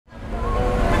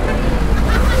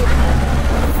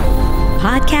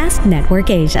Podcast Network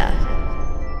Asia.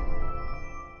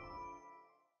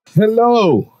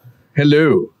 Hello!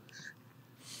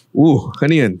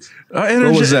 Ano yan? Energy,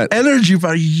 What was that? Energy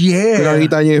pa, yeah!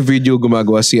 Nakita niya yung video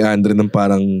gumagawa si Andren ng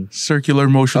parang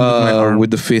circular motion with my arm.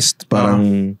 with the fist.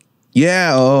 Parang,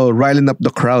 riling up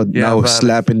the crowd. Yeah, now pare.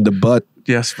 slapping the butt.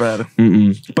 Yes, pare.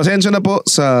 Pasensya na po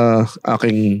sa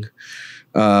aking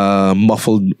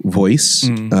muffled voice.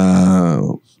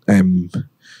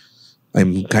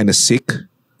 I'm kind of sick,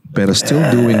 pero still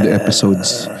doing the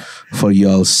episodes for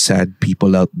y'all sad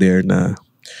people out there na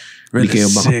Really hindi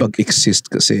kayo sick. makapag-exist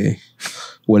kasi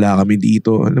wala kami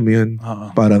dito. Alam mo yun?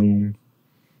 Parang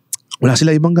wala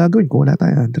sila ibang gagawin kung wala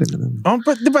tayo, Andren.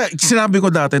 Di ba, sinabi ko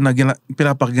dati na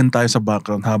pinapakinggan tayo sa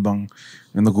background habang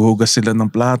naghuhugas sila ng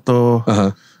plato,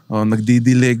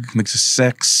 nagdidilig,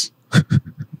 nagsisex.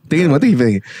 Tingin mo.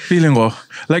 Feeling ko,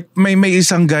 like may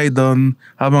isang guy doon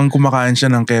habang kumakain siya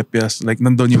ng kepyas, like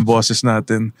nandun yung boses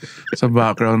natin sa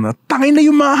background na, tangin na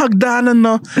yung mga hagdanan,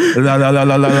 no?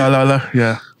 La.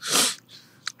 Yeah.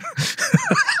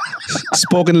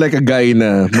 Spoken like a guy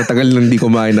na matagal nang di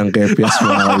kumain ng kepyas,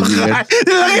 mga kaibigan.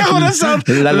 Nilagyan ko na sound.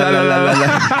 La.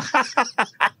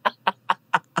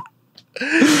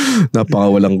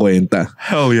 Napakawalang kwenta.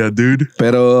 Hell yeah, dude.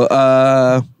 Pero,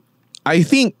 I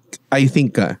think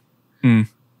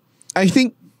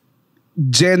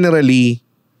generally,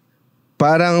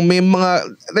 parang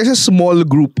there's a small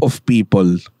group of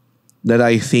people that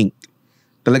I think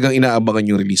talagang inaabangan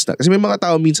yung release na. Kasi may mga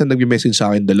tao minsan nag-message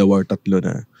sa akin 2 or 3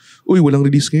 na, uy, walang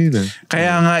release ngayon.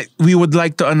 Kaya nga, we would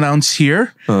like to announce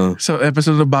here, sa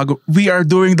episode of Bago, we are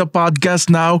doing the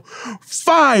podcast now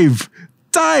 5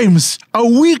 times a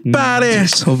week, pare!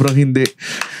 Sobrang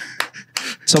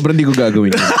hindi ko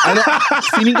gagawin yun.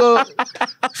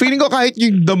 Feeling ko kahit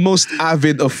yung the most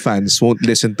avid of fans won't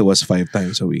listen to us 5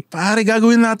 times a week. Pare,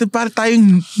 gagawin natin, pare,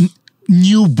 tayong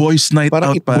new boys night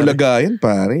parang out, pare. Bulaga yan,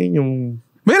 pare.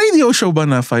 May radio show ba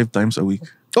na 5 times a week?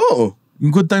 Oo. Yung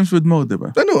Good Times with Mo,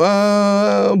 diba?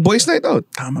 Boys night out.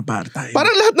 Tama, pare, tayo.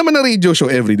 Parang lahat naman ng radio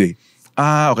show everyday.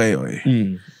 Okay.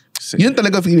 Yun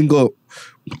talaga feeling ko.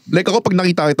 Like ako pag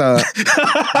nakita kita...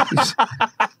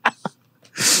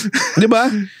 Di ba?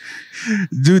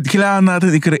 Dude, kailangan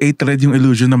natin i-create red yung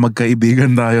illusion na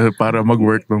magkaibigan tayo para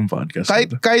mag-work ng podcast.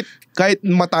 Kahit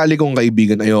matali kong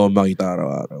kaibigan, ayaw makita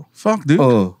araw-araw. Fuck, dude.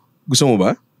 Gusto mo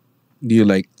ba? Do you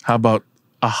like... How about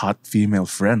a hot female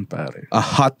friend, pare? A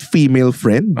hot female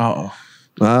friend? Oo.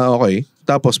 Okay.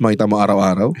 Tapos makita mo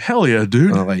araw-araw? Hell yeah,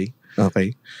 dude.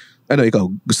 Okay. Ano, ikaw?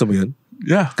 Gusto mo yun?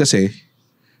 Yeah. Kasi...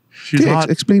 She's hot.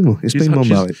 Explain mo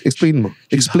bakit. Explain mo.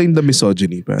 Explain the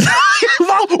misogyny, pare.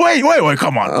 Wait,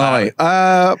 come on. Okay.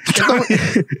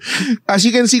 As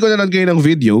you can see ko na lang kayo ng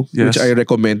video, which I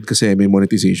recommend kasi may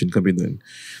monetization kami dun.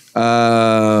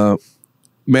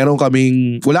 Wala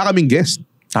kaming guest.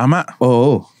 Tama.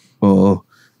 Oo.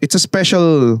 It's a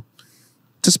special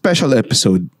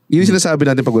episode. Yun yung sinasabi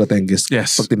natin pag wala tayong guest.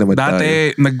 Yes. Pag tinamad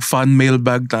Dati, nag-fun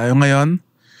mailbag tayo ngayon.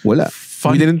 Wala.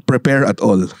 We didn't prepare at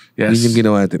all. Yes. Yun yung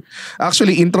ginawa natin.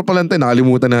 Actually, intro pa lang tayo.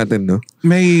 Nakalimutan natin, no?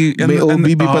 May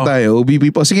OBB pa tayo.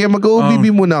 OBB pa. Sige, mag-OBB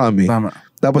muna kami. Tama.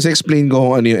 Tapos explain ko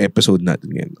kung ano yung episode natin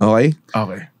ngayon. Okay?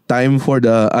 Okay. Time for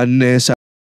the unnecessary.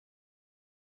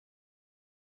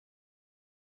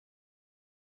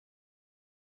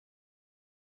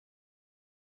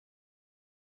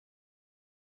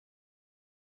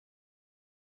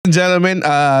 Gentlemen,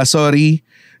 sorry.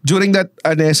 During that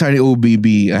unnecessary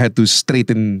OBB, I had to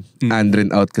straighten Andren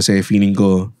out kasi feeling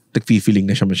ko, nag-feeling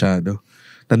na siya masyado.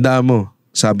 Tandaan mo,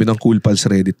 sabi ng Cool Pals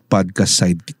Reddit, podcast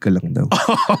sidekick ka lang daw.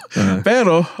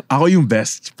 Pero, ako yung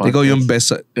best. Podcast. Ikaw yung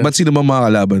best. Ba't sino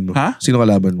mga kalaban mo? Ha? Sino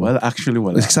kalaban mo? Well, actually,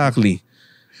 wala. Exactly.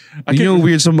 Yun yung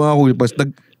weird sa mga Cool Pals.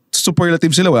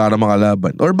 Superlative sila, wala na mga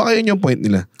kalaban. Or baka yun yung point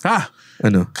nila?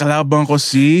 Ano? Kalaban ko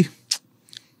si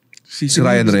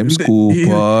Ryan Rems,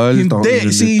 Kupal.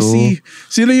 Hindi.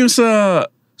 Sino yung sa...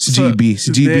 Si GB. Si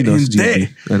GB, no? Si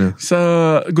GB. Ano? Sa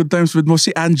Good Times with Mo,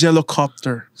 si Angelo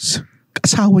Copter.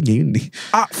 Asawa niya yun eh.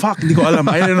 Fuck. Hindi ko alam.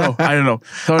 I don't know.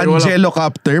 Sorry,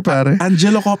 Angelocopter, pare.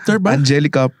 Angelocopter ba?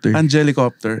 Angelicopter.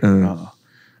 Angelicopter.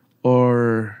 Or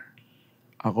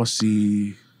ako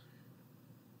si...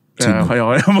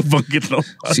 Kaya magbanggit no?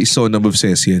 Si Son of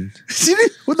Obsession.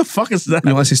 What the fuck is that?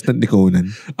 Yung assistant ni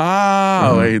Conan.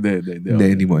 Okay.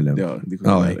 Hindi mo alam. Hindi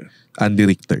ko okay. Andy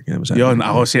Richter. Yun,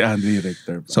 ako si Andy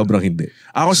Richter. Sobrang hindi.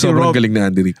 Sobrang galing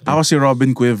na Andy Richter. Ako si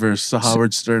Robin Quivers sa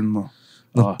Howard Stern mo.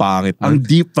 Pangit. Ang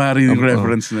deep pa rin yung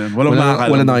reference na yun.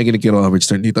 Wala nakikinig kay Howard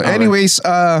Stern dito. Okay. Anyways,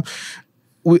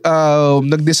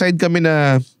 nag-decide kami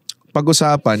na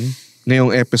pag-usapan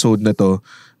ngayong episode na to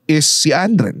is si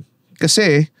Andren.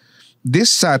 Kasi this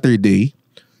Saturday,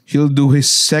 he'll do his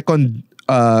second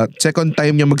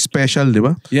time niya mag-special, di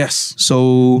ba? Yes.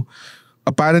 So,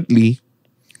 apparently,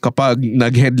 kapag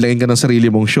nag-headline ka ng sarili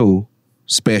mong show,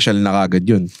 special na kagad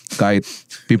yun. Kahit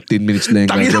 15 minutes na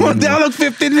yung Tangina mo, di ako nag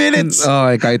 15 minutes.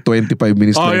 Okay, kahit 25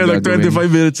 minutes na yung like 25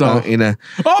 minutes ako. Ina.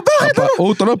 Bakit?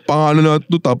 Tara, pangalan na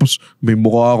ito. Tapos may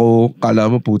mukha ako.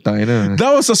 Kala mo, putang ina.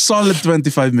 That was a solid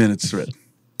 25 minutes, Red.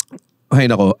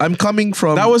 Ay, nako. I'm coming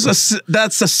from...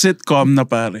 That's a sitcom na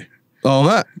pare.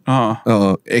 Oo nga.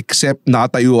 Oo. Except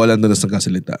nakatayo ka lang doon sa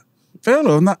nagkasalita.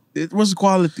 Pero, it was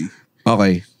quality.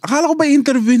 Okay. Akala ko ba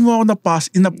i-intervene mo ako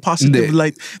in a positive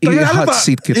light? I-hot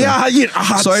seat kita. Yeah, a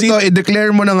hot seat. So ito,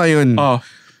 i-declare mo na ngayon.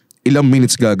 Ilang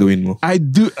minutes gagawin mo? I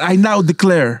now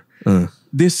declare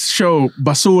this show,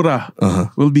 Basura,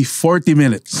 will be 40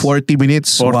 minutes. 40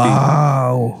 minutes? 40.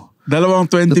 Wow. Dalawang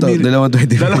 20 minutes. Dalawang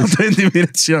 20 20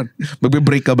 minutes yun.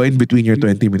 Magbe-break ka ba in between your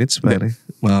 20 minutes, pare?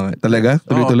 Talaga?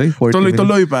 Tuloy-tuloy? 40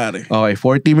 tuloy-tuloy, pare. Okay,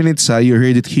 40 minutes ha. You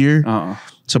heard it here.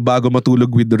 Sa Bago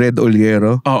Matulog with Red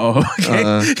Ollero. Okay.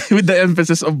 With the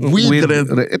emphasis of with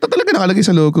Red. Ito talaga nakalagay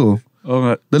sa logo.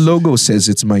 Nga. The logo says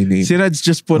it's my name. Si Red's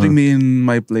just putting me in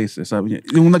my place. Sabi niya.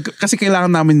 Kasi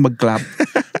kailangan namin mag-clap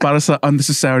para sa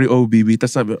unnecessary OBB.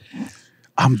 Tapos sabi,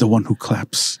 I'm the one who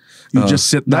claps. You just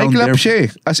sit down there. Nai-clap siya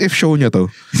eh. As if show niya to.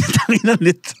 Tangina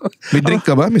nito. May drink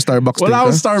ka ba? May Starbucks drink ka? Wala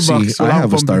akong Starbucks. See, I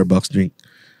have a Starbucks drink.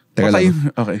 Teka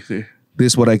lang. Okay, sige.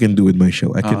 This is what I can do with my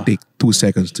show. I can take 2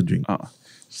 seconds to drink.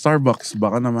 Starbucks,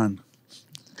 baka naman.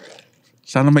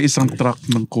 Sana may isang truck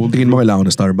ng cold. Tingin mo kailangan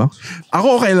ng Starbucks?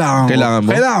 Ako kailangan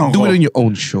mo? Kailangan Do ko. it on your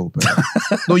own show.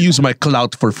 Don't use my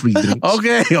clout for free drinks.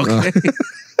 Okay.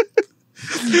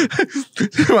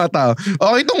 Mga tao.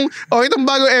 Okay itong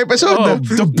bagong episode.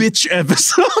 The bitch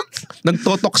episode.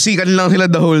 Nagtotoksikan lang sila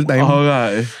the whole time.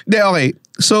 Okay. Okay.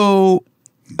 So,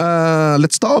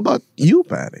 let's talk about you,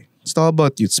 pare. Let's talk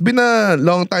about you. It's been a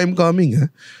long time coming, ha?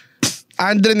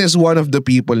 Andren is one of the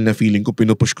people na feeling ko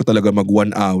pinupush ko talaga mag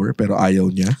 1 hour pero ayaw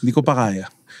niya. Hindi ko pa kaya.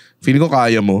 Feeling ko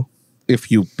kaya mo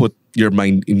if you put your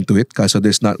mind into it kaso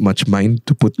there's not much mind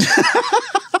to put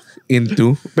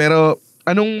into. Pero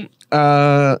anong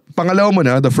pangalawa mo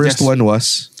na? The first one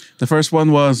was? The first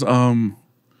one was 30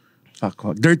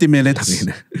 minutes.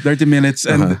 30 minutes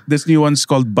and this new one's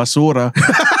called Basura.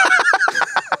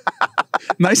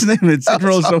 Nice name. It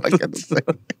rolls off.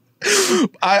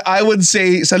 I would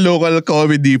say sa local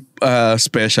comedy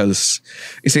specials,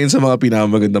 isa yun sa mga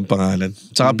pinakamagandang pangalan.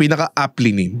 Tsaka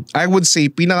pinaka-aptly named. I would say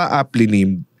pinaka-aptly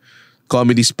named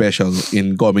comedy special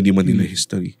in Comedy Manila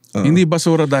history. Hindi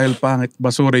basura dahil pangit,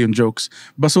 basura yung jokes.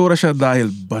 Basura siya dahil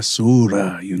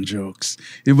basura yung jokes.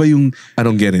 Iba yung... I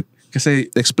don't get it. Kasi...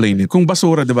 Explain it. Kung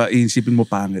basura, diba, iisipin mo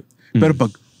pangit. Pero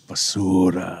pag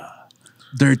basura,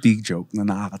 dirty joke na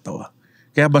nakakatawa.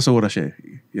 Kaya basura siya.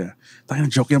 Yeah. Tayo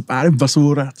ng joke yan, parang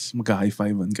basura. Tapos magka-high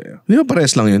fivean kayo. Di ba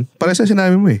pares lang yun? Pares na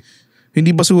sinabi mo eh.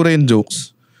 Hindi basura yung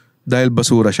jokes. Dahil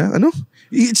basura siya. Ano?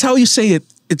 It's how you say it.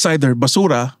 It's either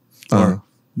basura or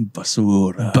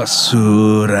basura.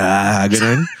 Basura.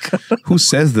 Ganun? Who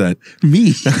says that?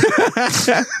 Me.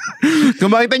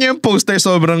 Kung makita niyo yung poster,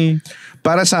 sobrang,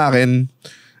 para sa akin,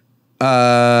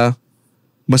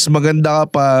 mas maganda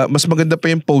pa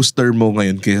yung poster mo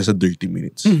ngayon kaysa sa 30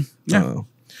 minutes. Yeah.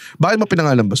 Bakit mo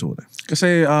pinangalan basura?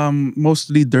 Kasi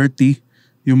mostly dirty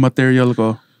yung material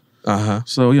ko.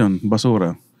 So yun,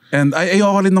 basura. And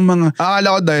ayoko rin ng mga... Akala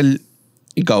ko dahil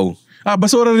ikaw.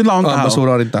 Basura rin akong tao.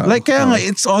 Basura rin tao. Like kaya nga,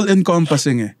 it's all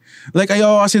encompassing eh. Like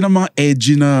ayoko kasi ng mga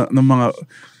edgy ng mga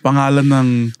pangalan ng...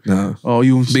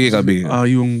 yung... Bigay ka.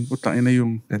 Yung... Putangin na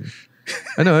yung...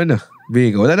 Ano?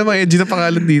 Bigay ka. Wala namang edgy na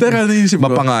pangalan dito. Teka, naisip ko.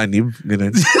 Mapanganib.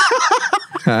 Ganun.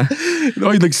 Ha?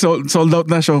 Oy, sold out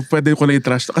na show. Pwede ko na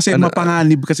i-trash. Kasi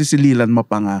mapanganib kasi si Lilan,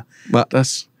 mapanga.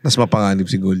 Tas mapanganib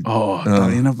si Gold.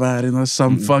 Tayo na pare.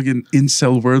 Some fucking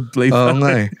incel wordplay.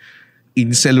 Nga eh.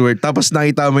 Incel word. Tapos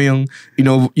nakita mo yung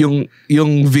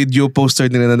video poster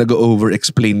nila na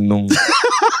nag-over-explain nung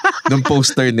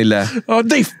poster nila.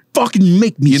 They fucking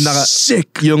make me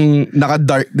sick. Yung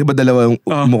naka-dark, di ba dalawa yung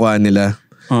mukha nila?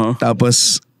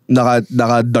 Tapos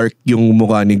naka-dark yung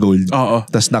mukha ni Gold.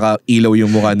 Tapos naka-ilaw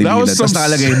yung mukha ni Lilan. Tapos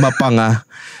nakalagay mapanga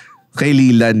kay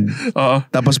Lilan.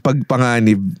 Tapos pag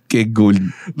panganib kay Gold.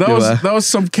 That was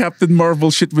some Captain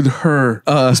Marvel shit with her.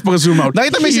 Tapos pag-zoom out.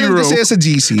 Nakita mo yung kasi sa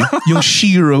GC, yung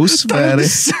Sheroes.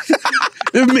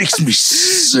 It makes me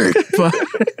sick.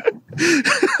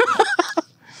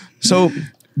 So,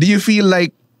 do you feel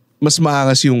like mas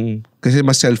maangas yung, kasi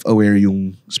mas self-aware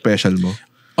yung special mo?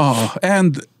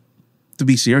 And to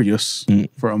be serious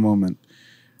for a moment.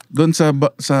 Doon sa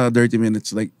 30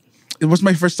 minutes, like, it was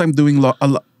my first time doing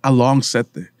a long set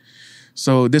eh.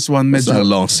 So this one That's medyo... a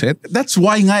long set. That's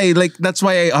why nga eh. Like, that's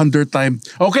why I undertime.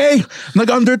 Okay!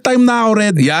 Nag-undertime na ako,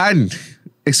 Red. Yan.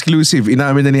 Exclusive.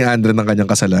 Inamin na ni Andren ng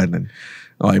kanyang kasalanan.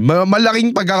 Okay.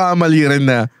 Malaking pagkakamali rin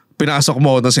na pinasok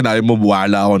mo na sinabi mo,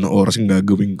 wala ako ng oras yung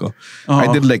gagawin ko. I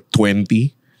did like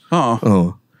 20. Oo. Oh.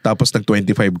 Tapos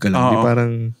nag-25 ka lang. Di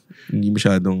parang hindi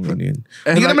masyadong ano yun.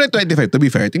 Hindi ka naman nag-25. To be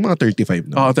fair, I think mga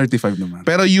 35 naman. Oo, 35 naman.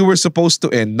 Pero you were supposed to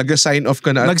end. Nag-sign off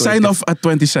ka na at Nag-sign off at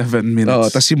 27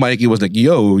 minutes. Tapos si Mikey was like,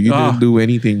 yo, you didn't do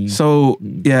anything. So,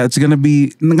 yeah, it's gonna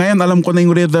be... Ngayon, alam ko na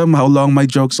yung rhythm, how long my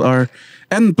jokes are.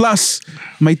 And plus,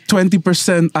 may 20%,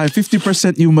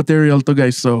 50% new material to,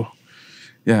 guys. So,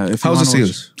 yeah. If How's the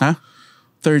sales? Huh?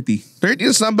 30. 30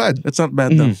 is not bad. It's not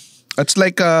bad, though. It's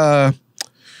like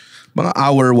mga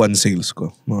hour one sales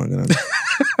ko. Mga ganun.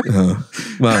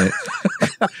 Bakit?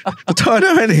 Totoo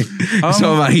naman eh.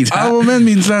 Gusto mo makita? Ako man,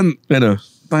 minsan, ano?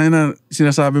 tayo na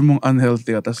sinasabi mong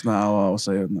unhealthy at tapos naawa ako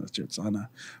sa'yo na saka na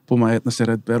pumayat na si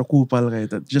Red pero kupal kayo.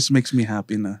 That just makes me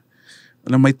happy na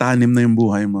may tanim na yung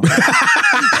buhay mo.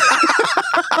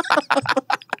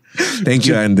 Thank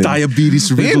you, Andren. Diabetes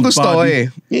riddled body. Yun gusto ko eh.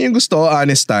 Yun gusto ko,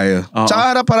 honest tayo. Tsaka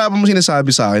harap-harap mo sinasabi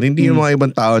sa akin, hindi yung mga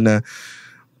ibang tao na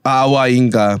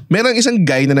aawayin ka. Merong isang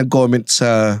guy na nag-comment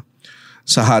sa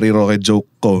Harry Roque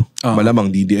joke ko. Malamang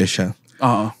DDS siya.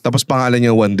 Tapos pangalan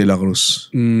niya Juan de la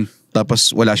Cruz. Tapos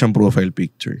wala siyang profile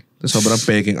picture. Tapos sobrang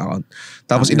peking account.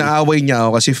 Tapos inaaway niya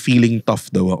ako kasi feeling tough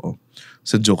daw ako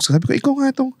sa jokes. Sabi ko, ikaw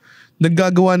nga tong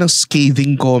naggagawa ng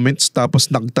scathing comments tapos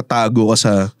nagtatago ka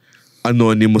sa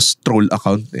anonymous troll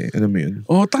account eh. Ano mo yun?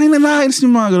 Tangin na nakakainis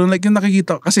yung mga ganun. Like yung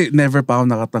nakikita ko. Kasi never pa ako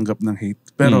nakatanggap ng hate.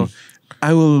 Pero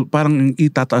I will parang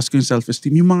itataas ko yung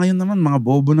self-esteem. Yung mga yun naman, mga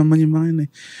bobo naman yung mga yun eh.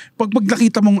 Pag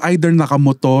nakita mong either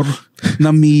nakamotor,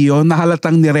 na Mio,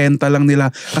 nahalatang nirenta lang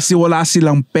nila kasi wala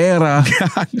silang pera.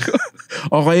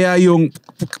 O kaya yung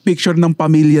picture ng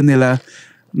pamilya nila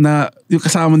na yung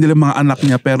kasama nila mga anak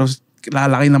niya pero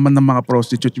lalaki naman ng mga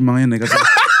prostitute yung mga yun eh. Kasi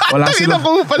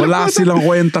wala silang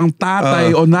kwentang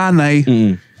tatay o nanay.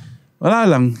 Wala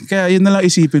lang. Kaya yun na lang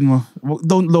isipin mo.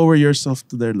 Don't lower yourself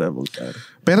to their level.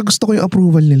 Pero gusto ko yung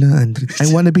approval nila, Andren. I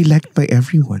wanna be liked by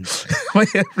everyone. By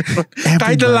everyone.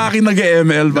 Kahit lalaki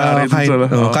nag-ML ba rin.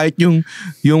 Kahit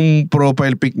yung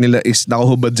profile pic nila is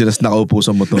nakahubad sila nakaupo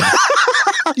sa motor.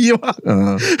 Yung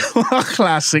mga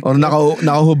classic. Or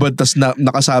nakahubad tas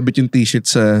nakasabit yung t-shirt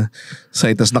sa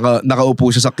side tas nakaupo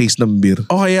siya sa case ng beer.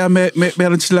 O kaya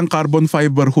meron silang carbon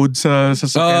fiber hood sa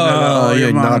sakyan nila.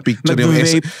 Yun, naka-picture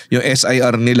yung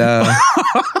SIR nila.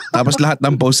 Tapos lahat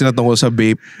ng post nila tungkol sa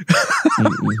vape.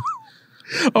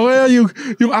 O kaya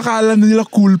yung akala na nila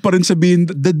cool pa rin sabihin,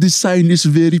 the design is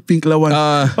very pink lawan.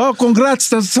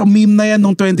 Congrats sa meme na yan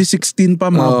nung 2016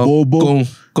 pa, mga bobo.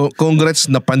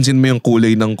 Congrats, napansin mo yung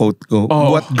kulay ng coat ko.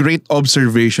 What great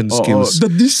observation skills.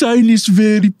 The design is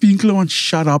very pink lawan.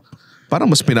 Shut up. Parang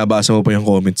mas pinabasa mo pa yung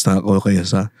comments na ako kaya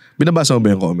sa... Binabasa mo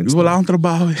ba yung comments? Wala akong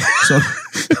trabaho eh. So,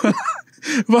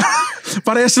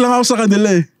 parehas lang ako sa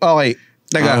kanila eh. Okay.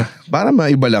 Para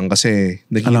maiba lang kasi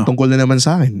naging tungkol na naman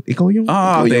sa akin. Ikaw yung...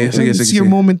 Sige. It's your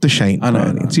moment to shine.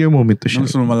 It's your moment to shine.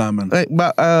 Gusto mo malaman.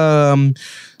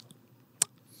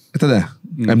 Ito na.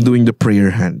 I'm doing the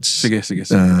prayer hands. Sige.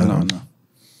 Ano.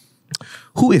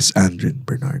 Who is Andren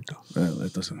Bernardo? Well,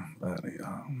 ito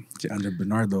si Andren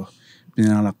Bernardo.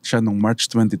 Pinanganak siya noong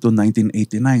March 22,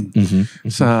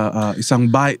 1989 sa isang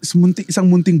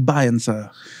munting bayan sa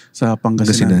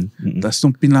Pangasinan. Tapos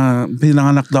nung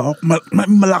pinanganak daw,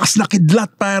 malakas na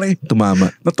kidlat pare.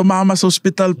 Tumama sa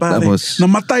ospital pare. Tapos,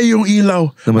 namatay yung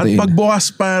ilaw. At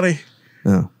pagbukas pare.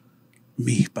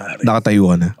 Pare.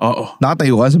 Nakatayo ka na? Oo.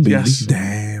 Nakatayo ka sa baby? Yes.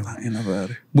 Damn.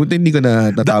 Pare. Buti hindi ka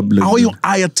na tatabloid. Ako yung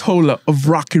Ayatollah of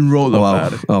rock and roll.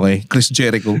 Pare. Okay. Chris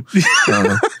Jericho.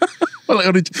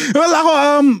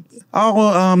 Ako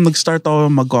nag-start ako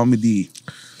mag-comedy.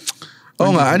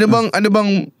 Oo nga, ano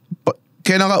bang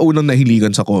kailan ka unang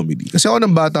nahiligan sa comedy? Kasi ako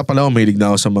ng bata pala ako mahilig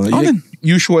na ako sa mga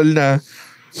usual na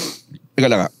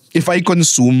if I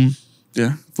consume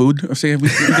food. Sige, we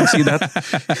can see that.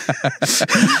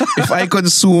 If I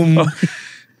consume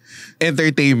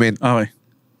entertainment,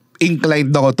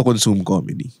 inclined ako to consume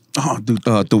comedy. Dude.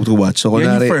 To watch. So,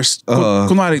 kunwari, first.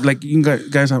 Kunwari, like, yung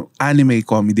guys, anime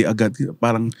comedy agad.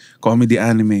 Parang comedy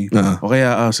anime. O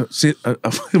kaya,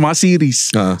 mga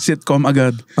series. Sitcom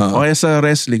agad. O kaya sa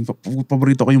wrestling,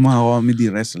 paborito ko yung mga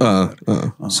comedy wrestling.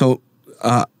 So,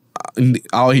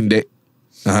 ako hindi.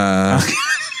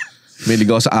 May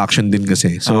ligaw sa action din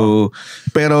kasi. So,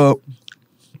 pero,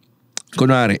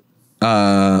 kunwari,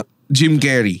 Jim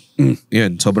Carrey.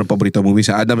 Yun, sobrang paborito movie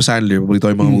sa Adam Sandler. Paborito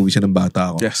ko yung mga movies ng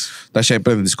bata ako. Yes. Tapos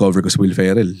syempre, na-discover ko si Will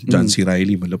Ferrell. John C.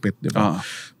 Reilly, malupit. Diba?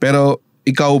 Pero,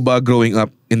 ikaw ba growing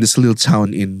up in this little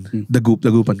town in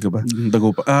Dagupan ka ba?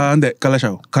 Dagupan. Hindi,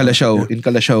 Kalasyaw. In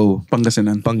Kalasyaw,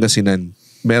 Pangasinan.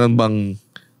 Meron bang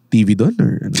TV doon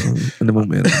or ano bang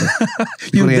meron doon?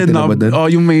 Yung din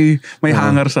yung may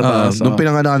hanger sa taas. Nung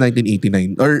pinanganak ka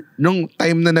 1989 or nung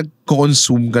time na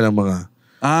nagko-consume ka ng mga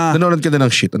nanonood ka na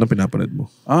ng shit, anong pinapanood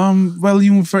mo? Well,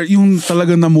 yung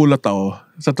talagang namulat ako,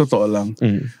 sa totoo lang,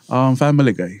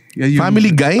 Family Guy.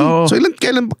 Family Guy? So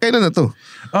kailan na to?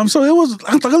 So it was,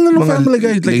 ang tagal na ng Family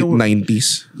Guy. Late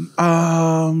 90s?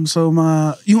 So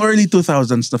yung early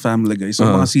 2000s na Family Guy. So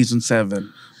mga season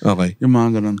 7. Okay. Yung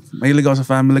mga ganun. Mahilig ako sa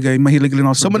Family Guy. Mahilig rin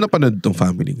ako sa... Saan mo napanood tong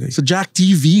Family Guy? Sa Jack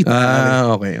TV.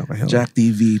 Okay. Jack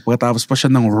TV. Pagkatapos pa siya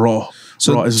ng Raw.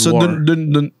 Raw is War.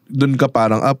 Dun ka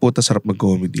parang, puta, sarap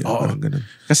mag-comedy. Parang ganun.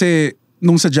 Kasi,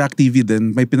 nung sa Jack TV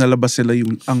din, may pinalabas sila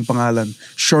ang pangalan,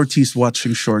 Shorties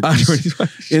Watching Shorties.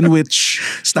 In which...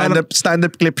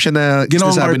 Stand-up clip siya na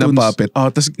sinasabi ng puppet.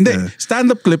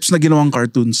 Stand-up clips na ginawang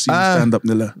cartoons yung stand-up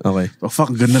nila. Okay.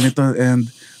 Fuck, ganda nito. And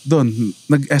doon,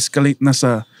 nag-escalate na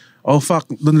sa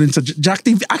doon rin sa Jack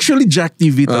TV. Actually, Jack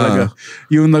TV talaga.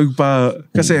 Yung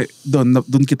kasi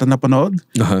doon kita napanood.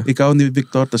 Ikaw ni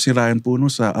Victor, tapos si Ryan Puno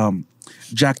sa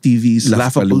Jack TV's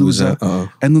Laugh-A-Palooza.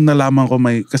 And nung nalaman ko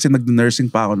kasi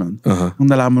nag-nursing pa ako noon. Nung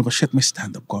nalaman ko, shit, may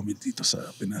stand-up comedy dito sa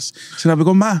Pinas. Sinabi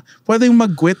ko, pwedeng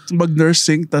mag-quit,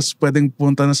 mag-nursing, tapos pwedeng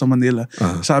punta na sa Manila.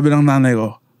 Sabi ng nanay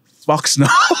ko, Fox na.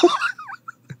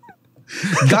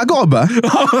 Gago ka ba?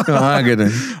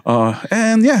 Ganun.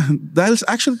 And yeah,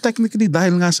 technically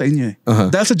dahil nga sa inyo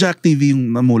Dahil sa Jack TV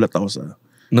yung namulat ako sa...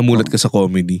 Namulat ka sa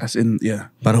comedy? As in, yeah.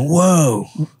 Parang, wow!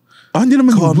 Hindi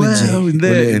naman comedy. Wow,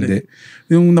 hindi.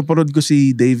 Yung naparod ko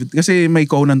si David, kasi may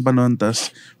Conan pa noon,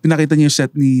 tas pinakita niya yung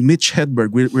set ni Mitch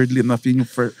Hedberg. Weirdly enough, yun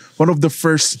yung one of the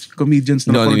first comedians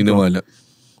na naparod ko.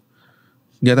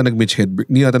 Hindi yata nag-Mitch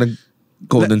Hedberg. Hindi yata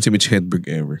Conan si Mitch Hedberg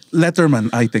ever. Letterman,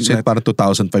 I think. Kasi parang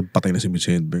 2005 patay na si Mitch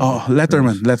Hedberg.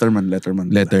 Letterman.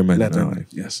 Okay.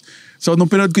 Yes. So, nung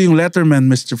pinod ko yung Letterman,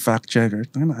 Mr. Fact Checker,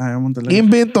 ayaw mo talaga.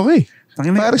 I-invento ko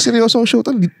Parang seryoso ang show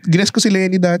to. Gines ko si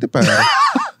Lenny dati para.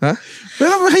 Ha?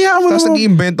 Pero hayaan mo tapos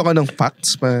nag-iimbento ka ng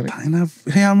facts pare.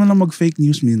 Hayaan mo na mag-fake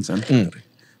news minsan.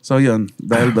 So, yun.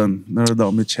 Dahil doon, nanood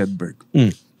ako Mitch Hedberg.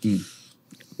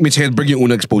 Mitch Hedberg yung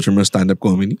unang exposure mo sa stand-up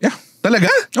comedy? Yeah. Talaga?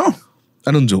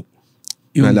 Anong joke?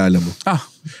 Naalala mo?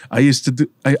 I used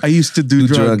to do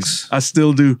drugs. I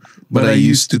still do, but I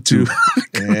used to too.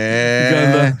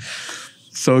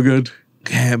 So good.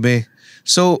 Grabe.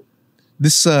 So,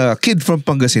 this kid from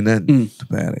Pangasinan,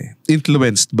 pare,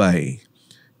 influenced by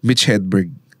Mitch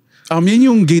Hedberg. Yun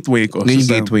yung gateway ko. Yun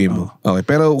yung gateway mo. Okay,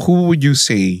 pero who would you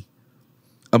say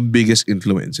ang biggest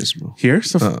influences mo?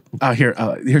 Here's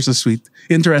a sweet,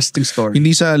 interesting story.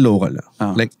 Hindi sa local,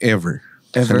 like ever.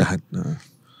 Ever? Sa lahat.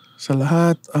 Sa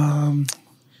lahat,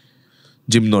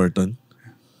 Jim Norton.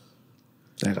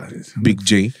 Big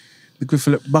J.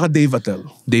 Baka Dave Attell.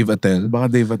 Baka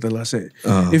Dave Attell kasi.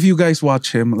 If you guys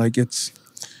watch him, like it's...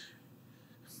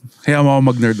 Kaya mo ako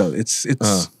mag-nerd out. It's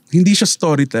hindi siya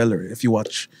storyteller if you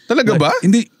watch. Talaga ba?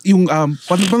 Hindi, yung...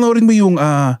 panoorin mo yung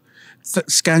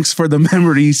Skanks for the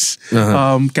Memories,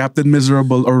 Captain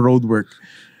Miserable or Roadwork.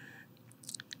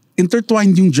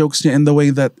 Intertwined yung jokes niya in the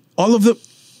way that all of the...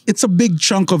 It's a big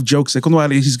chunk of jokes.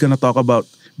 Kunwari, he's gonna talk about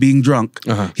being drunk.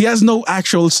 He has no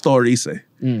actual stories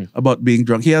about being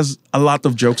drunk. He has a lot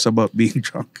of jokes about being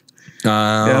drunk.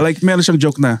 Like meron siyang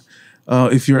joke na,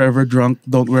 if you're ever drunk,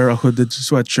 don't wear a hooded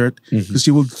sweatshirt because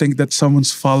you will think that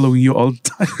someone's following you all the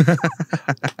time.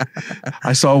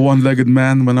 I saw a one-legged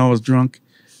man when I was drunk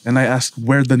and I asked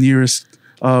where the nearest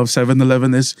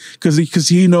 7-Eleven is because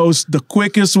he knows the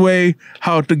quickest way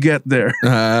how to get there.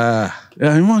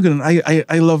 Yung mga ganun.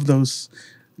 I love those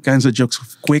kinds of jokes.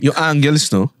 Quick. Yung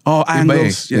angles, no?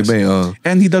 Angles. Yes.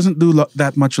 And he doesn't do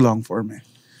that much long for me.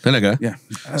 Talaga? Yeah.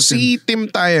 Si Tim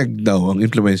Tayag daw, ang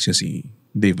influence niya si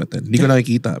Dave Attell. Hindi ko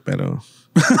nakikita, pero...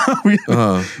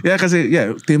 Yeah, kasi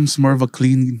Tim's more of a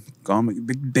clean comic.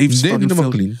 Dave's hindi naman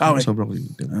clean. Sobrang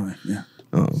clean. Yeah.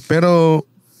 Pero...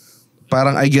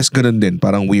 Parang I guess ganun din.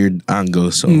 Parang weird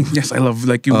angle. So. Yes, I love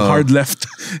like yung hard left.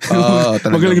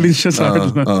 Magaling din siya sa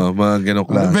hard left. Mga ganun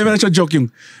klase. May siya joke yung,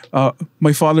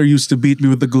 my father used to beat me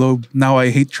with the globe. Now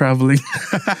I hate traveling.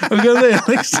 Ang ganda yan.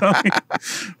 Like, sorry.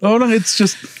 It's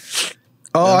just...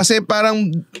 kasi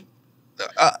parang,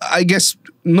 I guess,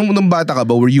 nung bata ka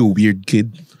ba, were you a weird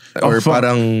kid? Or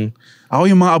parang... Ako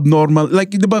yung mga abnormal.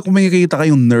 Like, di ba kung may nakikita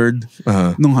kayong nerd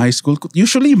nung high school,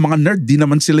 usually yung mga nerd, di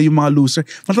naman sila yung mga loser.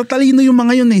 Matatalino yung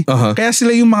mga yun eh. Kaya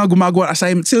sila yung mga gumagawa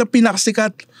assignment. Sila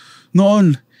pinakasikat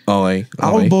noon. Okay.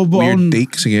 Ako bobo weird ako.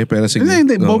 take. Sige, pero sige.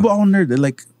 Hindi. Bobo ako nerd.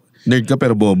 Like, Nerd ka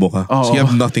pero bobo ka. So you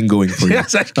have nothing going for you.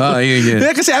 Yes, yun.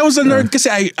 Yeah, kasi I was a nerd kasi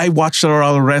I watched a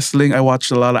lot of wrestling, I watched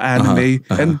a lot of anime,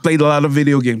 and played a lot of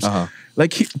video games.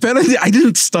 Like, pero I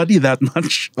didn't study that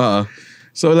much.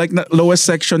 So like, lowest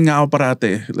section nga ako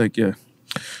parate. Like, yeah.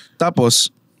 Tapos,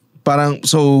 parang,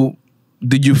 so,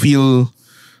 did you feel,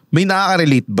 may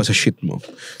nakaka-relate ba sa shit mo?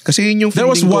 Kasi yun yung There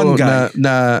was one guy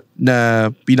na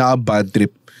pinaka-bad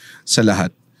trip sa lahat.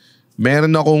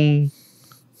 Meron akong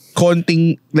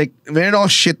meron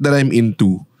akong shit that I'm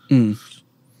into.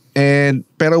 And,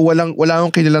 pero wala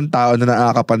akong kilalang tao na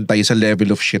nakakapantay sa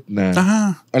level of shit na,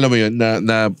 alam mo yun,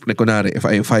 na kunwari,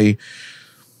 if I,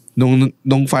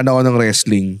 nung fan ako ng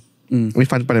wrestling, may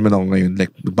fan pa naman ako ngayon.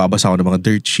 Like, nagbabasa ako ng mga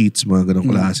dirt sheets, mga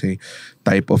ganong klase.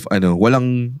 Type of,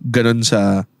 walang ganon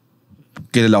sa,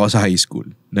 kilala ko sa high school,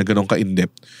 na ganon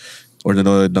ka-in-depth. Or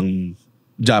nanonood ng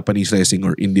Japanese wrestling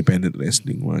or independent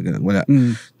wrestling, mga ganon. Wala.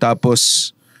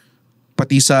 Tapos,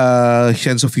 pati sa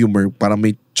sense of humor, parang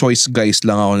may choice guys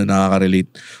lang ako na nakaka-relate.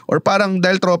 Or parang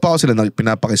dahil tropa ko sila,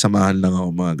 pinapakisamahan lang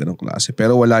ako, mga ganong klase.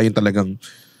 Pero wala yung talagang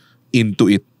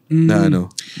into it na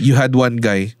you had one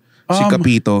guy, si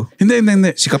Capito. Hindi.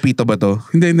 Si Capito ba to?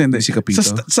 Hindi. Si Capito.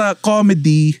 Sa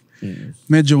comedy,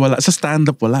 medyo wala. Sa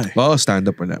stand-up wala eh.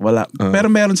 Stand-up wala. Wala.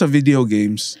 Pero meron sa video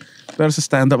games. Pero sa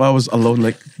stand-up, I was alone.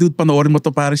 Like, dude, panoorin mo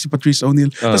to pare si Patrice O'Neal.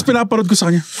 Tapos pinaparod ko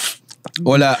sa kanya.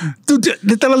 Wala. Dude,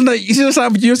 literal na,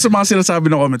 sinasabi niyo sa mga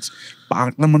sinasabi ng comments,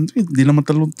 pangit naman, hindi naman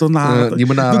talong to nakakatawa. Hindi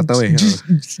mo nakakatawa eh.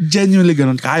 Genuinely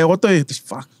ganun. Kaya ko to eh. Tapos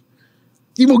fuck.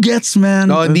 Hindi mo gets, man.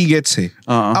 No, hindi gets eh.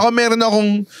 Ako meron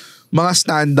akong mga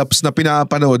stand-ups na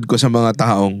pinapanood ko sa mga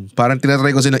taong parang tinatry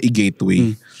ko silang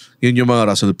i-gateway. Yun yung mga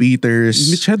Russell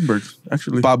Peters. Mitch Hedberg,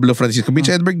 actually. Pablo Francisco.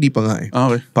 Mitch Hedberg, di pa nga eh.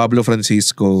 Okay. Pablo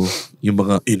Francisco, yung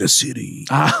mga In a City.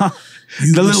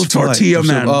 The little tortilla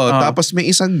man. Tapos may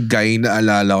isang guy na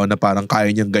alala ko na parang kaya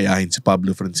niyang gayahin si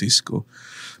Pablo Francisco.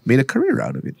 Made a career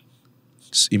out of it.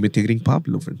 Just imitating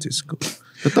Pablo Francisco.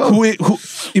 Totoo. Who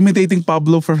imitating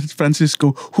Pablo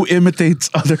Francisco, who imitates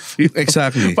other people.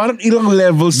 Exactly. Parang ilang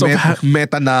levels of...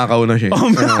 Meta-nakaw na siya.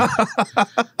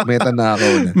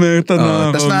 Meta-nakaw na.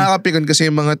 Tapos nakakapikon kasi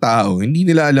yung mga tao, hindi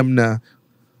nila alam na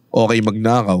okay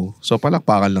magnakaw. So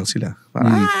palakpakan lang sila.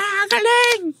 Parang, ang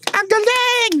galing! Ang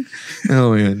galing!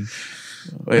 Yun.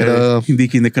 Pero hindi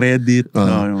kine-credit.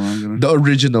 The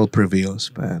original prevails.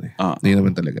 Hindi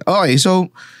naman talaga. Okay, so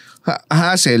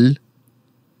hassle,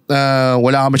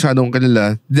 wala ka masyadong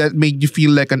kalala. That made you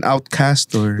feel like an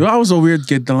outcast or... I was a weird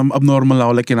kid. Abnormal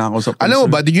ako. Like kinakausap. Alam mo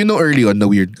ba, did you know early on na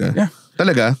weird ka? Yeah.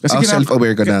 Talaga? Kasi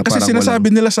self-aware ka na. Kasi sinasabi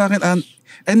nila sa akin,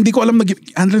 hindi ko alam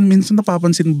Andren, minsan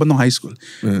napapansin mo ba nung high school?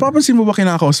 Papansin mo ba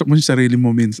kinakausap mo yung sarili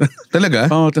mo minsan?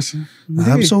 Talaga? Tas...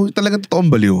 so talagang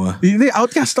totoong baliw ka? Hindi,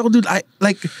 outcast ako, dude.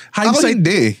 Hindsight. Ako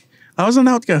hindi. I was an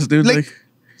outcast, dude. Like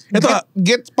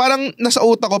parang nasa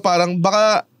utak ko, parang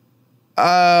baka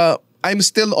I'm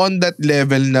still on that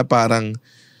level na parang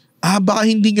baka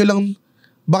hindi nyo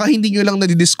lang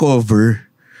na-discover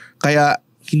kaya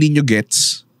hindi nyo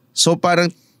gets. So parang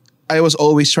I was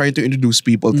always trying to introduce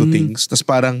people to things. Tas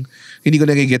parang hindi ko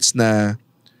nagigets na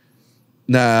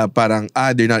parang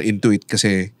they're not into it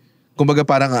kasi kumbaga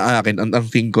parang akin ang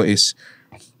thing ko is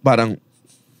parang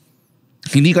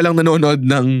hindi ka lang nanonood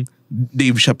ng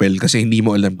Dave Chappelle kasi hindi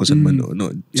mo alam kung saan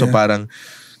manonood. So parang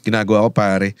ginagawa ko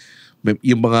pare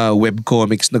yung mga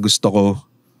webcomics na gusto ko.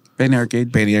 Penny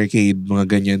Arcade, mga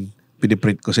ganyan.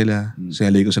 Piniprint ko sila.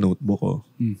 Sinalay ko sa notebook ko.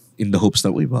 In the hopes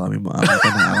na, baka may makakita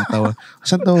na nakakatawa.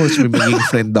 Saan to? May magiging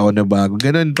friend ako na bago.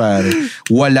 Ganun pare.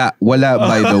 Wala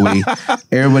by the way.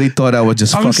 Everybody thought I was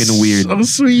just fucking weird. I'm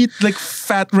sweet. Like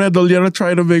fat Red Ollero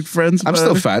trying to make friends. I'm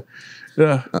still fat.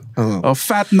 Yeah.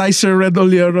 Fat, nicer Red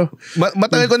Ollero.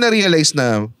 Matagal ko na-realize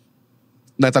na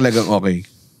talagang okay.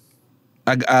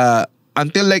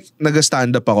 Until like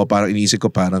nag-stand up ako, parang inisip ko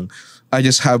parang I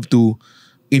just have to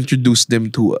introduce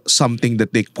them to something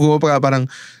that they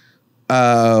parang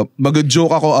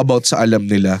mag-joke ako about sa alam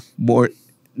nila, more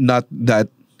not that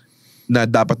na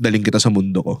dapat daling kita sa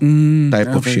mundo ko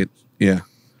type of shit. Yeah.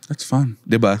 That's fun.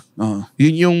 Diba?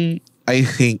 Yun yung I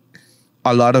think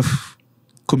a lot of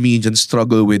comedians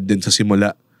struggle with din sa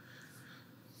simula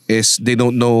is they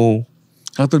don't know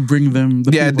how to bring them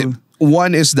the people.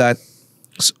 One is that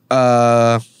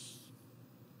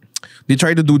they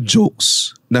try to do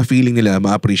jokes na feeling nila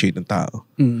ma-appreciate ng tao.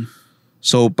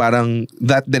 So parang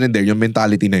that then and there, yung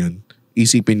mentality na yun,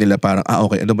 isipin nila parang,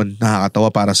 okay, ano man nakakatawa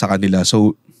para sa kanila.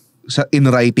 So in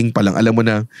writing pa lang, alam mo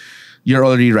na you're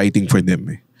already writing for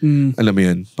them eh. Alam mo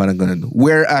yun, parang ganun.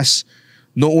 Whereas,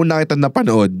 noong una kita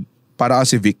napanood, para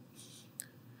kasi Vic,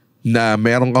 na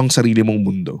meron kang sarili mong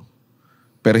mundo,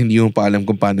 pero hindi mo pa alam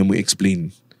kung paano mo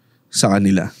explain sa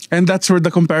kanila. And that's where the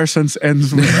comparisons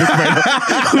ends with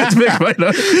Vic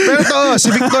Milo. Pero to,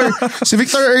 si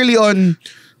Victor early on,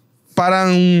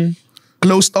 parang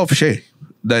closed off siya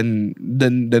than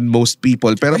most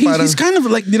people. Pero parang... He's kind of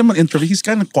like, di naman introvert, he's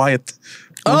kind of quiet.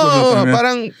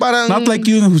 Parang... Not like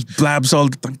you who blabs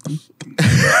all the time.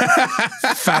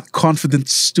 Fat, confident,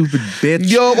 stupid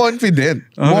bitch. Hindi ako confident.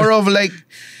 More of like...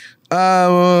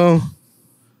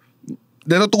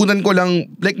 natutunan ko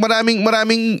lang, like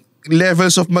maraming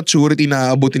levels of maturity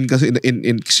na abutin kasi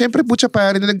in siyempre putya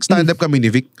pa rin na nag-stand up kami ni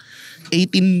Vic.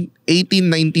 18,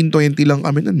 19, 20 lang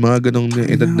kami nun. Mga ganong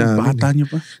edad namin. Bata niyo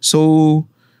pa. So,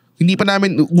 hindi pa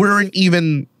namin, we weren't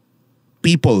even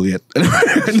people yet.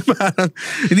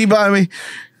 Hindi ba kami,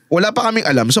 wala pa kaming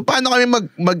alam. So, paano kami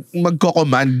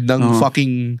magko-command ng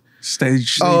fucking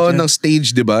stage ng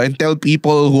stage, diba? And tell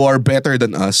people who are better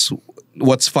than us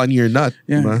what's funny or not.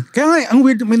 Yeah. Diba? Kaya nga, ang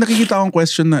weird, may nakikita akong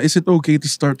question na, is it okay to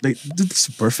start late? It's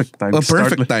a perfect time. A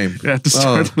perfect time. Yeah, to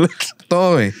start late.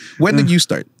 To When did you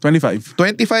start? 25.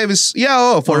 25 is,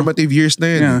 formative years na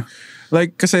yun. Yeah.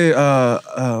 Like, kasi,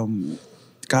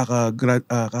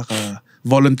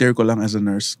 kaka-volunteer ko lang as a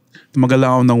nurse. Tumagal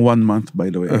lang ako ng 1 month, by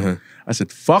the way. I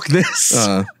said, fuck this.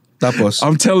 Tapos?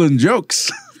 I'm telling jokes.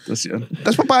 Tapos yun.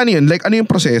 Tapos paano yun? Like, ano yung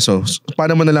proseso?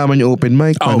 Paano mo nalaman yung open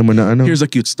mic? Paano mo na ano? Here's a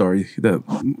cute story that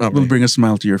will bring a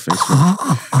smile to your face.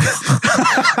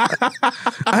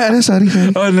 Sorry.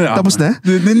 No, tapos na?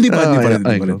 Hindi pa rin.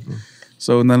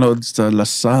 So, nanood sa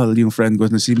Lasal yung friend ko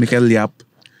na si Mikel Yap.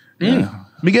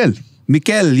 Mikel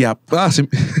Yap.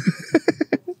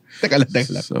 Teka lang.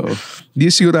 So,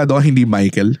 di sigurado ka hindi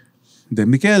Michael? Hindi,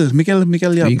 Mikel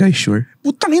Yap. Are you guys sure?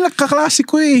 Putang ina, kaklase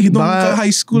ko Noong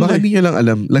high school. Baka hindi nyo lang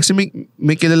alam. Like,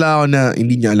 may kilala ako na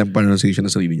hindi niya alam pronunciation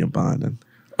ng sarili niyang pangalan.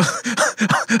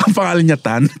 Ang pangalan niya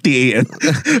Tan, T-A-N.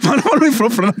 Paano mo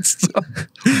i-pronounce ito?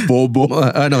 Bobo.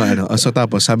 So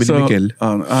tapos, sabi ni Mikel.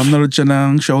 Nanood siya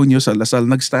ng show niyo sa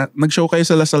Lasal. Nag-show kayo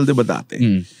sa Lasal, diba dati?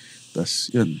 Tapos,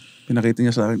 yun. Pinakita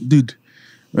niya sa akin, dude,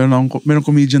 meron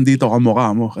comedian dito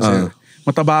kamukha mo. Kasi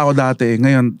mataba ako dati.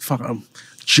 Ngayon,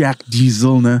 Jack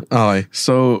Diesel na. Okay.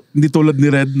 So, hindi tulad ni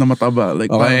Red na mataba. Like,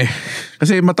 okay.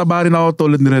 Kasi mataba rin ako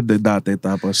tulad ni Red dati.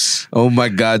 Tapos... Oh my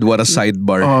God, what a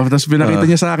sidebar. Tapos pinakita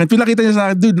niya sa akin.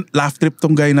 Dude, laugh trip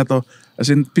tong guy na to.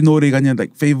 As in, pinuri ka niya.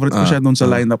 Like, favorite ko siya doon sa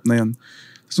lineup na yun.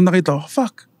 Tapos nakita ko,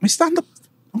 fuck, may stand-up.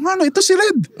 Ito si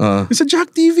Red. Sa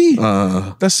Jack TV.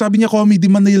 Tapos sabi niya, Comedy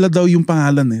Manila daw yung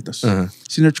pangalan Tapos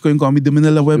sinearch ko yung Comedy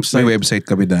Manila website. May website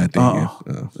kami dati.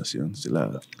 Tapos yun, sila.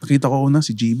 Nakita ko una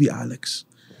si GB, Alex.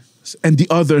 And the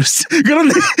others.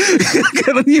 Ganun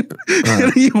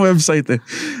yung website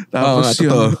Tapos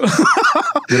yun.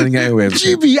 Ganun nga yung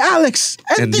website. GB, Alex,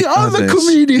 and the other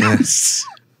comedians.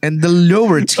 And the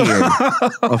lower tier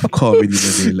of Comedy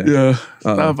Manila. Yeah.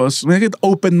 Tapos, may nakita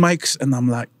open mics and I'm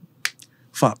like,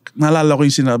 fuck. Naalala ko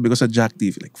yung sinabi ko sa Jack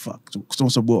TV. Like, fuck. Gusto mo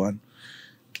subukan.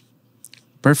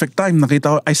 Perfect time.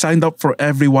 Nakita ko, I signed up for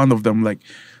every one of them. Like,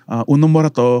 Uno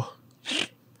Morato,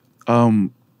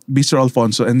 Bistro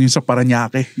Alfonso, and yung sa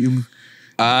Paranaque. Yung,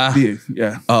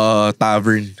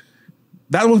 Tavern.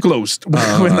 That one closed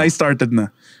when I started na.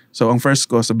 So, ang first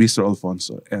ko sa Bistro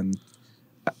Alfonso. And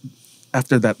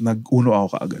after that, nag-uno ako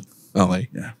kaagad.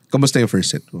 Okay. Yeah. Kamusta yung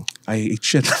first set mo? I ate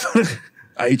shit.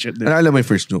 I ate shit. Ano alam mo yung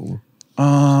first joke mo?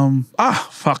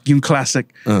 Fuck, yung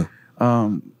classic.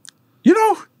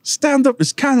 Stand-up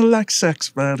is kind of like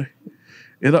sex, but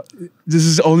this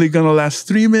is only gonna last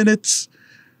 3 minutes.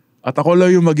 At ako lang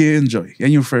yung mag-i-enjoy.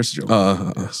 Yan yung first joke.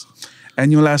 Yes.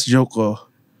 And yung last joke ko,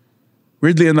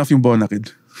 weirdly enough, yung Bonakid.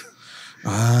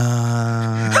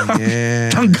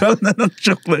 Yeah. Tanggal na ng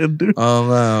joke na yun, dude. Oo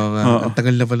nga. Ang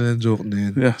tagal na pala ng joke na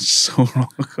yun. Yeah, so wrong.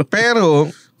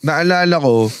 Pero, naalala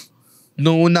ko,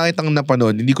 nung una kitang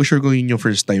napanood, hindi ko sure kung yun yung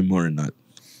first time mo or not.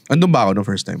 Andun ba ako nung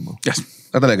first time mo? Yes.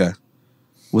 Talaga?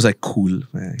 Was I cool?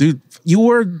 Dude, you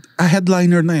were a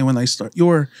headliner na when I start. You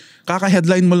were,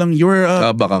 kaka-headline mo lang, you were...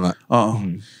 baka nga.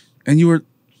 And you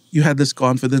had this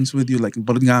confidence with you, like,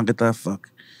 parang nga kita,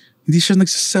 fuck. Hindi siya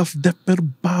nagsa-self-dep, pero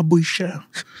baboy siya.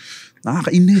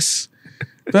 Nakakainis.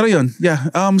 Pero yun,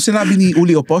 yeah. Sinabi ni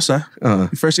Uli Oposa,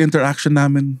 first interaction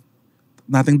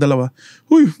nating dalawa,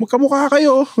 huy, magkamukha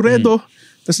kayo, Redo.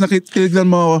 Tapos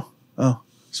nakikiliglan mo ako,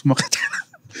 sumakit.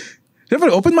 Siyempre,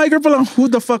 open micer pa lang,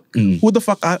 who the fuck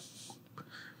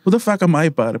am I,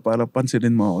 para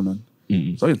pansinin mo ako nun.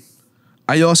 So yun.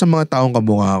 Ayoko sa mga taong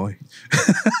kamukha ko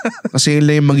Kasi yun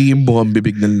lang yung magiging bukang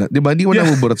bibig na. Di ba? Hindi ko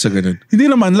nabuburat sa ganun.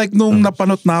 Hindi naman. Like, nung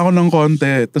napanot na ako ng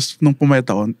konti, tapos nung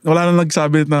pumeta ko, wala na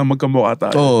nagsabi na magkamukha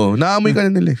tayo. Oo. Naamoy ka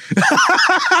na nila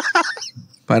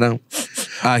Parang,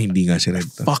 hindi nga si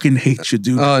Red. Fucking hate you,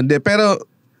 dude. Hindi. Pero,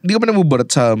 Hindi ka ba namuburat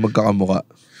sa magkakamuka?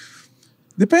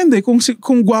 Depende.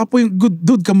 Kung gwapo yung good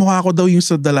dude, kamukha ko daw yung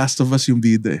sa The Last of Us yung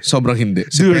bida eh. Sobrang hindi.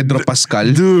 Si Dude, Pedro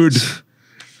Pascal. Dude.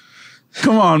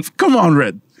 Come on,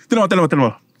 Red. Tinan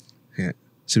mo. Yeah.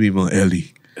 Sabi mo,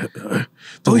 Ellie.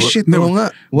 Shit. Never. Oo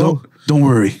nga. Wow. Don't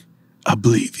worry. I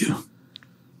believe you.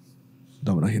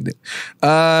 Sobrang hindi.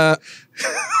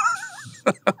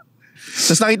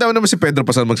 Tapos nakita mo naman si Pedro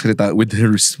Pascal magsalita with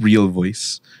her real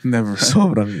voice. Never.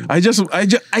 Sobrang. I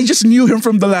just knew him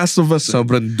from The Last of Us.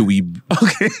 Sobrang dweeb.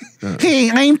 Okay.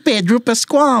 Hey, I'm Pedro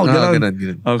Pascal.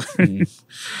 Ganun. Okay.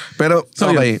 Pero,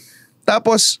 So, okay.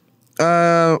 Tapos,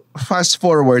 fast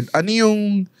forward, ano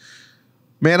yung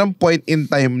merong point in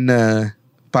time na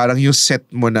parang yung set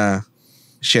mo na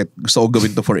shit, gusto ko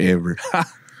gawin to forever.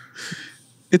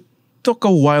 It took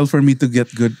a while for me to get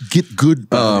good.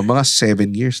 Mga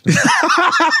 7 years. No?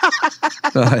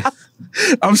 Okay.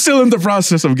 I'm still in the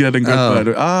process of getting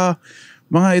good.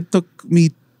 It took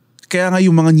me, kaya nga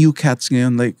yung mga new cats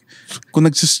ngayon, like,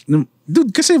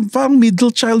 dude, kasi parang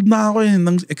middle child na ako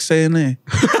ng eksena eh.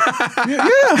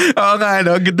 Yeah. Oo nga,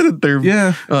 no? Ganda ng term.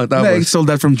 Yeah. Tapos? I stole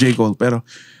that from J. Cole. Pero,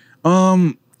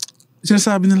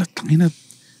 sinasabi nila, tangina,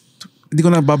 hindi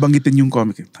ko na babanggitin yung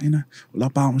comic. Tangina, wala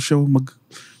pa akong show. Mag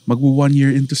 1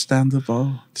 year into stand-up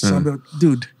ako. Sabi ko,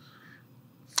 dude,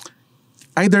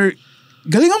 either,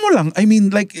 galingan mo lang. I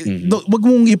mean, like, wag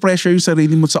mong i-pressure yung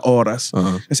sarili mo sa oras.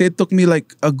 Kasi it took me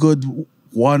like a good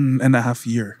 1.5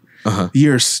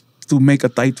 years to make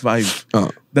a tight 5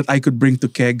 that I could bring to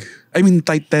Keg. I mean,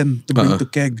 tight 10 to bring to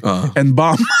Keg. And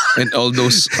bomb. And all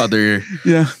those other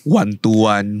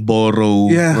 1-to-1,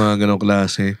 borrow, mga ganong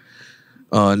klase.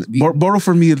 Borrow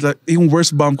for me, yung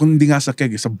worst bomb kung hindi nga sa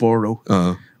Keg, sa borrow.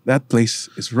 That place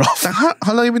is rough.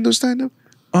 How long you been doing stand-up?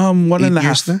 1.5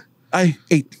 years na? Ay,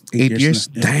 8 years?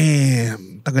 Na.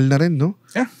 Damn. Tagal na rin, no?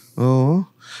 Yeah. Oo.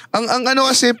 Ang ano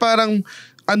kasi parang,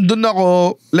 andun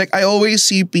ako, like I always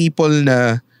see people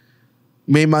na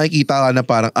may makikita ka na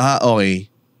parang,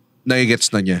 okay, nagigets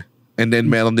na niya. And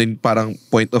then meron din parang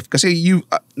point of, kasi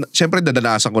syempre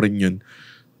dadanasan ko rin yun.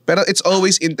 Pero it's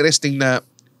always interesting na,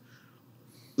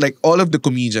 like all of the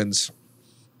comedians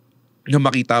na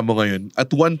makita mo ngayon, at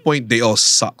one point they all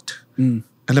sucked.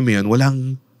 Alam mo yun,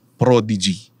 walang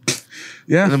prodigy.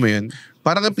 Yeah. Alam mo yun?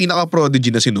 Parang ang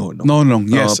pinaka-prodigy na si Nonong. Nonong,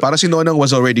 yes. Para si Nonong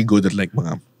was already good at like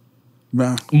mga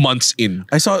months in.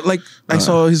 I saw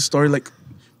his story like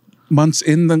months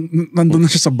in, nandun na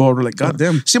siya sa borrow. Like,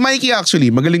 goddamn. Si Mikey actually,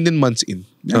 magaling din months in.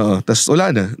 Tapos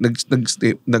wala na.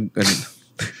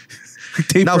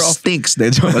 Now off. stinks.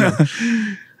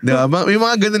 Diba? May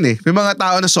mga ganun eh. May mga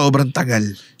tao na sobrang tagal.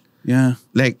 Yeah.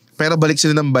 Like, pero balik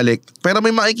sila ng balik. Pero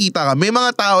may makikita ka. May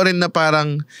mga tao rin na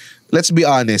parang, let's be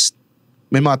honest,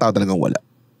 may mga tao talagang wala.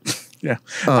 Yeah.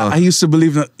 I used to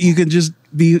believe that you can just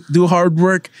do hard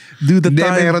work, do the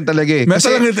time. Hindi, meron talaga eh. Kasi,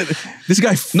 this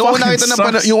guy fucking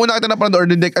sucks. Yung una kita napanood, or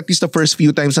like, at least the first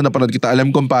few times na napanood kita, alam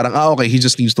kong parang, okay, he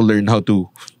just needs to learn how to,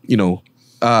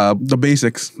 the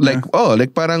basics. Like,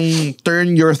 like parang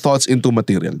turn your thoughts into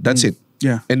material. That's it.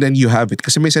 Yeah. And then you have it.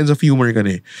 Kasi may sense of humor ka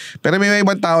na eh. Pero may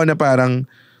ibang tao na parang,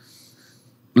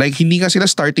 like, hindi ka sila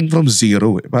starting from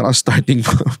zero eh. Parang starting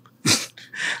from,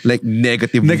 like,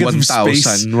 negative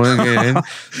 1,000. Mga ganyan.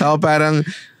 So parang,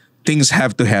 things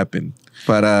have to happen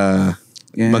para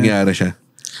mangyari siya.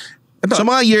 So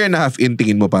mga year and a half in,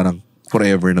 tingin mo parang,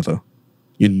 forever na to.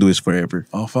 Yun do is forever.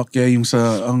 Oh, fuck yeah. Yung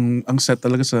ang set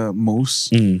talaga sa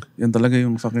most. Yan talaga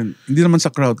yung fucking, hindi naman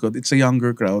sa crowd ko. It's a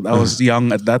younger crowd. I was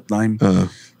young at that time.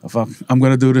 Fuck, I'm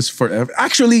gonna do this forever.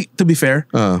 Actually, to be fair.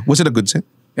 Was it a good set?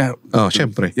 Yeah.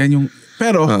 Syempre. Yan yung,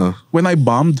 pero, when I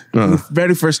bombed, the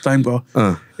very first time ko,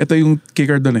 ito yung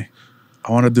kicker dun eh. I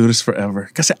wanna do this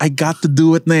forever. Kasi I got to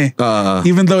do it na eh.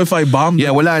 Even though if I bombed. Yeah,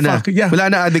 wala na. Fuck, yeah.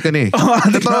 Wala na, addict ka na eh.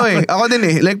 Totoo eh. Ako din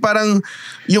eh. Like parang,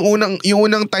 yung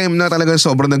unang time na talagang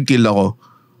sobrang nag-kill ako.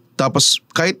 Tapos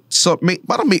kahit,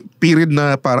 parang may period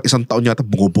na parang isang taon yata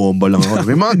bumubomba lang ako.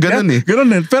 May mga ganun eh. Ganun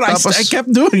eh. Pero tapos, I kept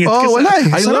doing it. Wala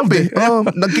eh. I loved it.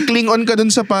 Nagkikling on ka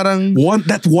dun sa parang,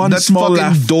 that small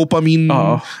laugh. Dopamine.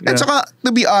 Yeah. At saka,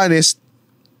 to be honest,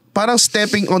 parang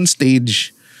stepping on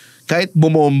stage, kahit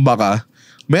bumomba ka,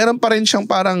 meron pa rin siyang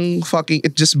parang fucking,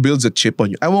 it just builds a chip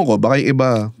on you. Ewan ko, baka yung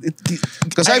iba.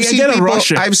 Because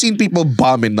I've seen people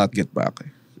bomb and not get back.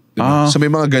 So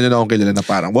may mga ganyan akong kilala na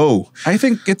parang, whoa. I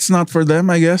think it's not for them,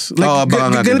 I guess. Like,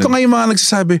 ganito nga yung mga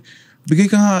nagsasabi,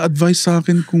 bigay ka nga advice sa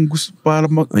akin kung gusto,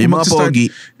 para yung mga pogi.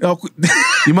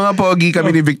 Yung mga pogi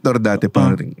kami ni Victor dati,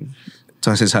 parang,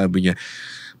 sabi niya,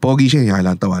 pogi siya,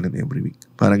 kailangan tawanan every week.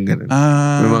 Parang ganun.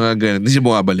 May mga ganun. Hindi siya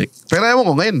bumabalik. Pero ewan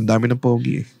ko, ngayon, dami ng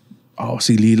pogi eh.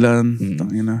 Si Lilan.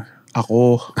 Tangina.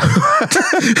 Ako.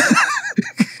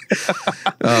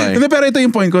 Okay. Hindi, pero ito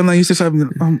yung point ko na yung sasabi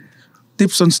nila,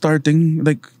 tips on starting,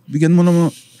 like, bigyan mo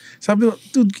naman. Sabi ko,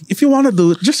 dude, if you wanna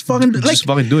do it, just fucking do it. Like, Just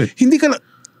fucking do it. Hindi ka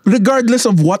regardless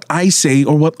of what I say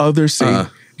or what others say,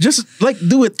 just like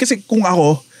do it. Kasi kung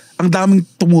ako, ang daming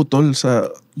tumutol sa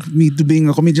me to being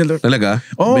a comedian. Talaga?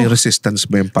 Oh. May resistance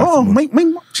ba yung path mo? May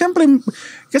syempre,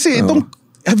 kasi itong,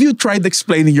 have you tried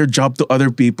explaining your job to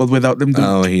other people without them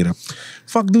doing? Hirap.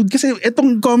 Fuck dude, kasi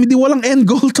itong comedy walang end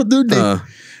goal to dude eh.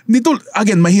 Dito,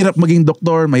 again, mahirap maging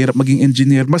doktor, mahirap maging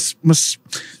engineer, mas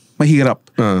mahirap.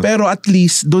 Pero at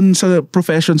least dun sa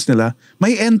professions nila,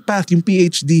 may end path, yung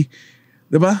PhD.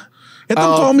 Diba?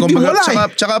 Itong comedy wala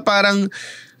Tsaka parang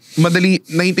madali,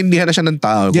 naiintindihan na siya ng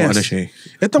tao kung ano siya eh.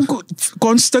 Itong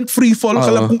constant free fall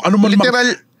ka lang kung ano man.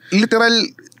 Literal,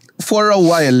 for a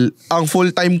while, ang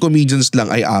full-time comedians lang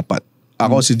ay 4.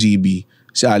 Ako, si GB,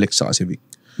 si Alex, saka si Vic.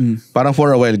 Parang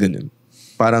for a while ganyan.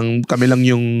 Parang kami lang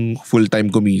yung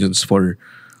full-time comedians for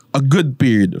a good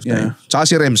period of time. Tsaka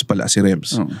si Rems pala, si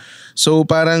Rems. So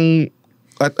parang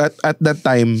at that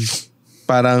time,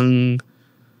 parang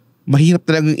mahirap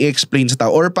talagang i-explain sa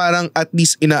tao or parang at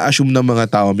least ina-assume ng mga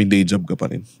tao may day job ka pa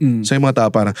rin. So yung mga tao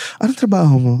parang, anong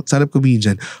trabaho mo? Stand-up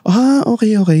comedian.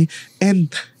 Okay. And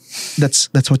that's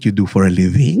what you do for a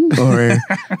living? Or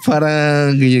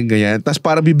parang ganyan. Tapos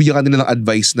parang bibigyan ka nila ng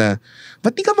advice na,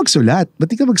 ba't di ka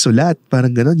magsulat? Parang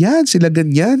gano'n. Yan, sila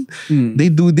ganyan. They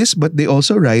do this but they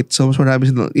also write. So marami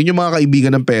sila. Yun yung mga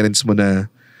kaibigan ng parents mo na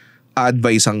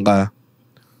a-advisean ka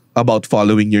about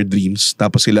following your dreams.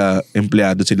 Tapos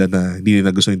empleyado sila na hindi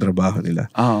nila gusto yung trabaho nila.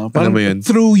 Parang ba yun?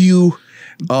 Through you.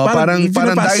 Parang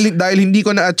dahil hindi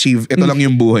ko na-achieve, ito lang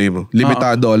yung buhay mo.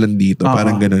 Limitado lang dito.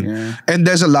 Parang ganun. Yeah. And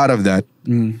there's a lot of that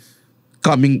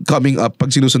coming up pag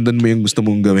sinusundan mo yung gusto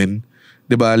mong gawin.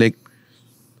 Diba? Like,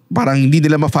 parang hindi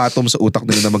nila ma-fathom sa utak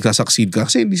nila na magsasucceed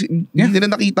ka. Kasi hindi nila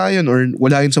nakita yun or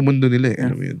wala yun sa mundo nila.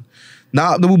 Ano mo yun?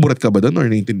 Nabuburat ka ba doon or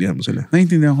naiintindihan mo sila?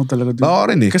 Naiintindihan ko talaga doon. Oo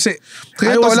rin eh. Kasi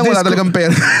wala talagang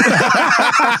pera.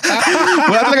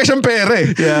 Wala talaga siyang pera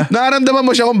eh. Yeah. Nakaramdaman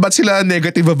mo siya kung ba't sila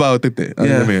negative about it eh.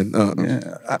 Ano mo yun?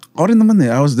 Ako rin naman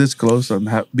eh. I was this close on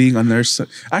being a nurse.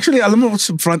 Actually, alam mo,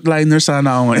 frontliner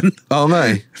sana ako ngayon. Oo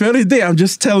nga eh. Pero hindi, I'm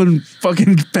just telling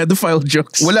fucking pedophile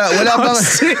jokes. Wala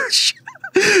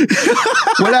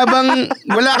bang...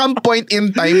 wala kang point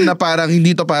in time na parang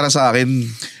hindi to para sa akin.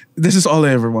 This is all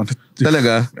I ever wanted.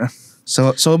 Talaga?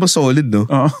 So mas solid, no?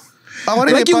 Ako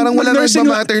rin like parang wala na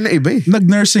matter na iba eh.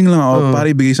 Nag-nursing lang ako para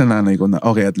ibigay sa nanay ko na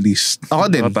okay, at least.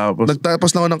 Ako din.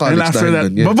 Nagtapos na ako ng college. And after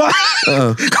that,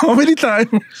 comedy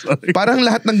time. Sorry. Parang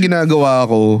lahat ng ginagawa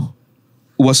ko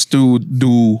was to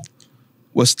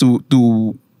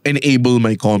enable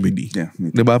my comedy. Yeah.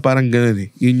 Diba? Parang ganun eh.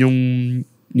 Yun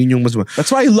yung mas...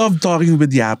 That's why I love talking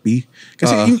with Yappy.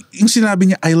 Kasi yung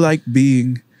sinabi niya, I like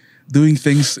doing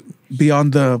things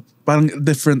beyond the parang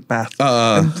different path.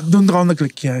 And doon ako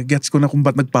nag-click, gets ko na kung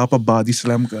ba't nagpapa-body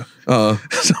slam ka.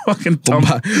 So fucking dumb.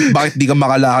 Bakit di ka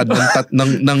makalakad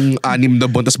ng 6 na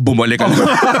buwan tapos bumalik ka?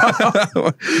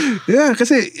 Yeah,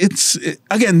 kasi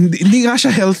again, hindi nga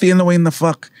siya healthy in a way na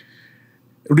fuck.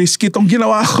 Risky tong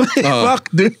ginawa ko eh.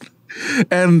 Fuck, dude.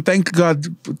 And thank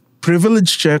God,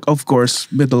 privilege check, of course,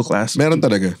 middle class. Meron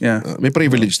talaga. Yeah. May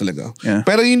privilege talaga. Yeah.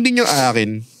 Pero yun din yung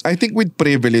akin. I think with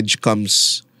privilege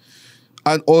comes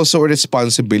and also a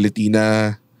responsibility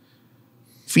na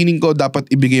feeling ko dapat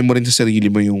ibigay mo rin sa sarili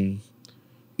mo yung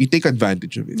you take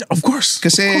advantage of it. Of course.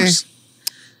 Kasi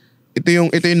ito yung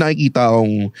nakikita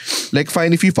kong like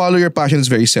fine if you follow your passion is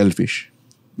very selfish.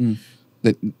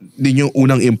 Din yung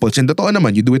unang impulse. And totoo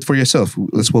naman, you do it for yourself.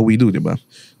 That's what we do, di ba?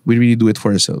 We really do it for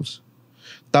ourselves.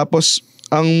 Tapos,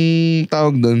 ang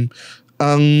tawag doon,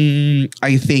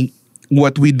 I think,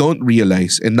 what we don't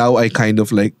realize, and now I kind of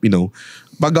like,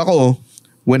 pag ako,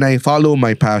 when I follow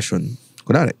my passion,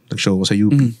 kunwari, nag-show ko sa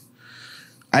UP,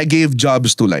 I gave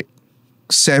jobs to like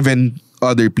 7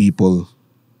 other people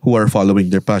who are following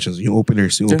their passions. Yung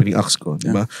openers, yung opening acts ko, di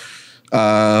ba?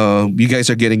 You guys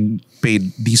are getting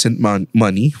paid decent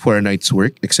money for a night's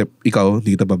work except ikaw,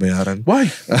 hindi kita babayaran.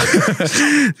 Why?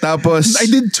 Tapos I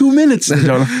did 2 minutes.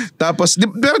 Tapos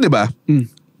pero diba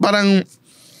parang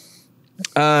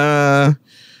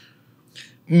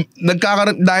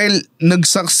dahil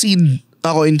nag-succeed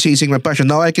ako in chasing my passion,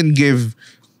 now I can give,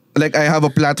 like I have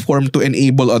a platform to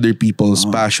enable other people's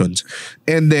passions,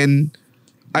 and then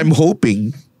I'm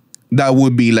hoping that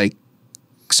would be like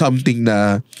something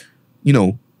na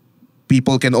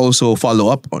people can also follow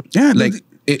up on. Yeah. Like,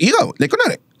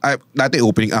 kunwari, dati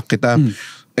opening act kita,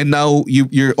 and now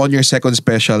you're on your second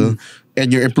special,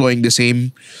 and you're employing the same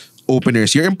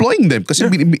openers, you're employing them kasi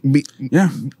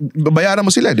bayaran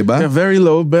mo sila, di ba? Yeah, very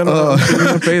low, pero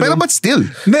pero but still,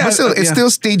 it's still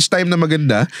stage time na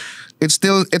maganda. It's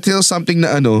still something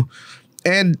na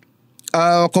and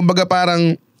kumbaga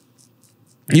parang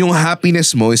yung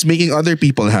happiness mo is making other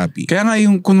people happy. Kaya nga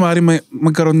yung kunwari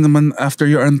magkaroon naman after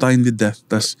your untimely death,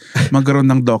 tas magkaroon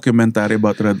ng documentary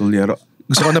about Red Ollero.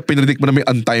 Gusto ko na pinredict mo na may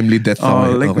untimely death.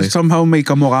 Somehow may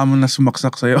kamukha mo na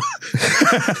sumaksak sa'yo.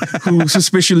 Who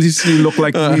suspiciously look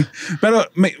like me. Pero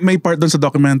may part doon sa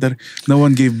documentary, no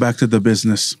one gave back to the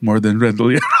business more than Red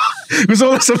Ollero. Gusto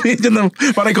ko na sabihin na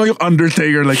parang ikaw yung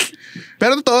Undertaker.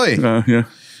 Pero totoo eh. Yeah.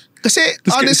 Kasi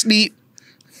honestly,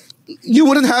 you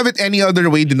wouldn't have it any other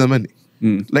way din naman eh.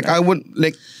 I wouldn't,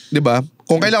 di ba?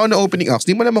 Kung kailangan na opening acts,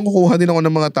 di mo naman kukuha din ako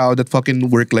ng mga tao that fucking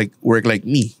work like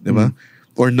me, di ba?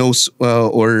 Or knows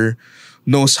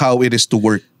how it is to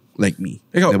work like me.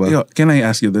 Ikaw, can I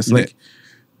ask you this?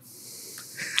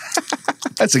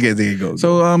 Sige, go.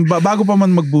 So, bago pa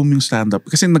man mag-boom yung stand-up,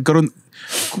 kasi nagkaroon,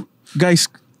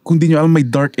 guys, kung di nyo alam, may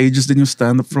dark ages din yung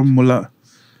stand-up from mula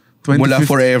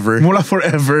forever. Mula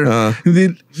forever.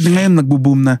 Hindi, ngayon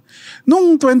nagbo-boom na.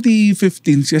 Nung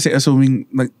 2015, kasi assuming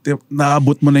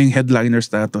naabot mo na yung headliner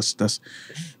status,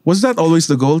 was that always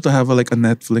the goal to have a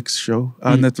Netflix show?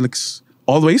 Netflix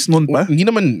always? Noon pa? Hindi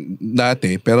naman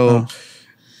dati, pero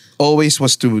always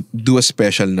was to do a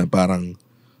special na parang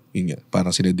parang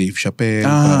sila Dave Chappelle,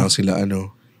 parang sila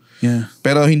Yeah.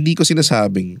 Pero hindi ko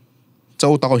sinasabing sa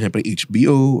utak ko syempre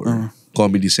HBO or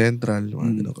Comedy Central,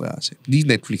 mga ganong klase. Hindi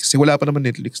Netflix. Kasi wala pa naman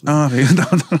Netflix. Okay.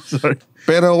 Sorry.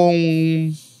 Pero kung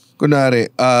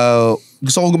kunwari,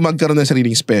 gusto ko magkaroon ng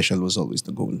sariling special was always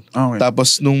the goal. Okay.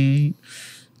 Tapos nung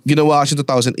ginawa ko siya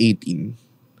 2018,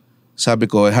 sabi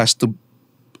ko, it has to,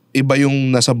 iba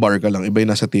yung nasa bar ka lang, iba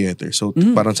yung nasa theater. So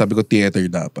parang sabi ko, theater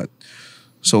dapat.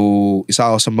 So isa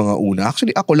ako sa mga una.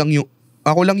 Actually, ako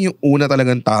lang yung una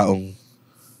talagang taong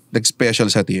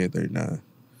nag-special sa theater na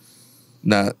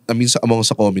I mean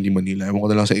sa Comedy Manila. Ewan ko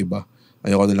na lang sa iba.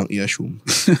 Ayoko na lang i-assume.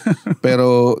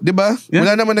 Pero, di ba? Yeah.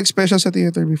 Wala naman nag-special sa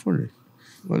theater before.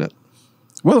 Wala.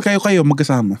 Well, kayo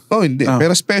magkasama. Oh, hindi.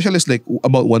 Pero special is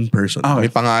about one person. Okay.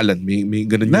 May pangalan. May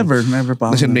ganun Never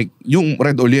pa. Kasi yung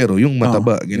Red Ollero, yung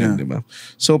mataba. Ganun, di ba?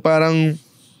 So, parang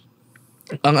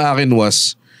ang akin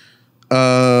was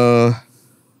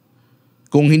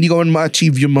kung hindi ko man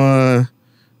ma-achieve yung mga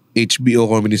HBO,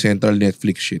 Comedy Central,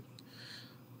 Netflix shit,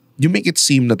 you make it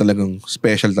seem na talagang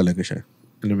special talaga siya.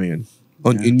 Alam mo yun?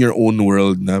 In your own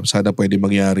world na sana pwede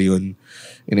mangyari yun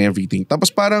and everything.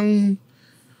 Tapos parang,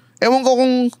 ewan ko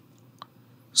kung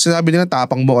sinabi nila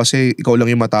tapang mo kasi ikaw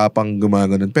lang yung matapang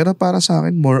gumaganon. Pero para sa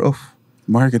akin, more of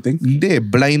marketing? Hindi,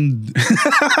 blind.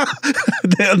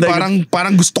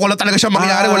 parang gusto ko lang talaga siya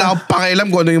mangyari. Wala akong pakialam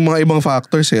kung ano yung mga ibang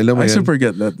factors. Alam mo I yan? super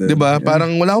get that. Diba? Yeah.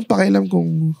 Parang wala akong pakialam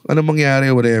kung ano mangyari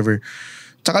or whatever.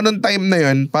 Tsaka nung time na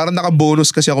yun, parang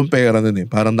naka-bonus kasi akong pera nun eh.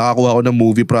 Parang nakakuha ako ng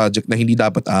movie project na hindi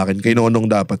dapat akin. Kay Nonong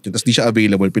dapat yun. Tapos di siya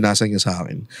available. Pinasa niya sa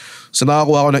akin. So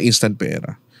nakakuha ako ng instant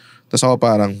pera. Tapos ako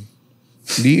parang,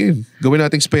 hindi yun. Gawin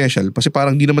nating special. Kasi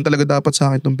parang di naman talaga dapat sa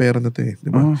akin tong pera na to eh.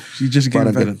 Diba? You just gave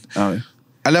parang it. Okay.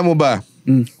 Alam mo ba,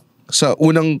 sa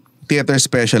unang theater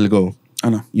special ko,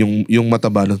 yung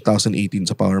mataba ng 2018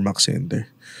 sa Power Max Center,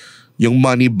 yung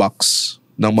money box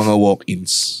ng mga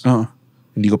walk-ins,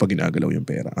 hindi ko pa ginagalaw yung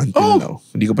pera. Until now.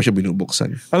 Hindi ko pa siya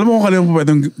binubuksan. Alam mo kung kailan mo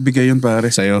pwedeng bigay yun, pare?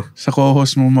 Sa'yo? Sa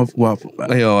co-host mo mawapo.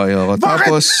 Ayoko.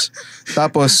 Tapos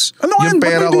yung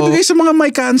pera ko, bibigay sa mga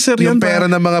may cancer yung yan,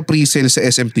 pera ng mga pre-sale sa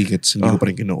SM Tickets, hindi ko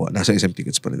pa rin kinuha. Nasa SM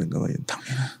Tickets pa rin hanggang ngayon.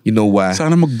 You know why?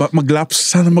 Sana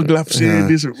mag-lapse.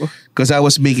 Because I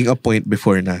was making a point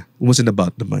before na it wasn't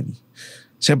about the money.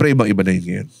 Siyempre, ibang-iba na yun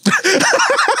ngayon.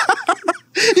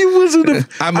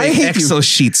 I make Excel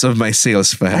sheets of my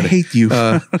sales, pare. I hate you.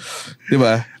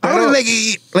 Diba? Pero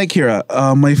like here,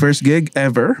 my first gig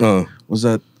ever was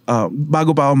that,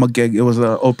 bago pa ako mag-gig, it was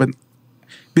open,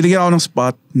 binigyan ako ng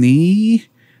spot ni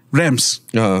Rems.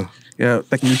 Yeah,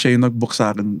 technically siya yung nag-book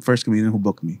sa akin. First comedian who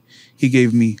booked me. He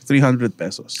gave me 300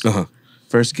 pesos.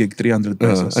 First gig, 300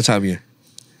 pesos. Ang sabi niya?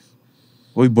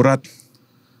 Uy, burat.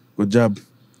 Good job.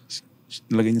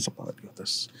 Nilagay niya sa pocket ko.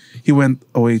 Tapos, he went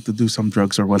away to do some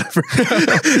drugs or whatever.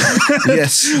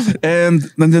 Yes. And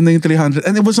nandiyan na yung 300.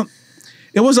 And it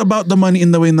was about the money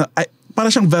in the way na, para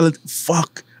siyang valid,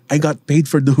 fuck, I got paid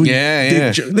for doing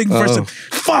first,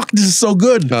 fuck, this is so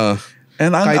good.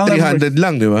 And kahit 300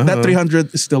 lang, di ba? That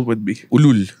 300 is still with me.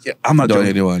 Ulul. Yeah, I'm not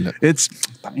joking. It's,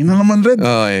 tangin na naman rin.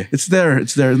 It's there.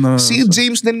 Si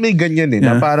James din may ganyan eh.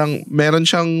 Na parang meron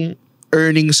siyang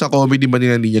earnings sa Comedy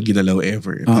Manila hindi niya ginalaw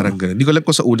ever. Parang ganun. Hindi ko alam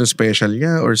kung sa unang special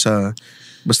niya or sa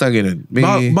Basta ganun.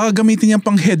 Baka gamitin niya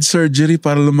pang head surgery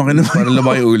para lumaki naman. Para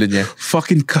lumaki ulo niya.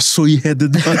 Fucking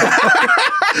kasoy-headed.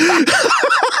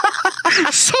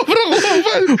 Sobrang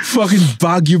kapal. Fucking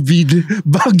Bago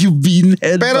bean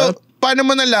head. Pero paano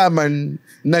mo nalaman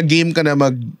na game ka na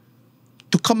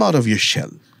to come out of your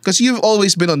shell? Because you've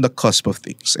always been on the cusp of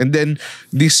things. And then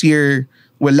this year,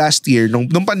 last year, nung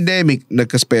pandemic,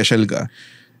 nagka-special ka.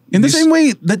 In the same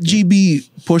way that GB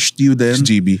pushed you then.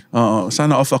 GB.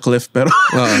 Sana off a cliff, pero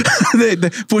they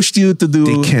pushed you to do...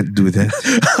 They can't do that.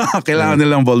 Kailangan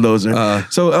nilang bulldozer.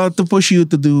 So to push you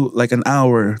to do like an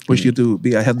hour, push you to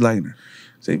be a headliner.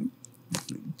 Say,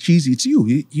 cheesy, it's you.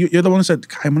 You're the one who said,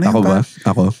 kaya mo na yan.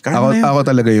 Ako ba? Ako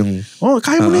talaga yung...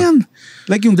 Kaya mo na yan.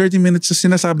 Like yung 30 minutes,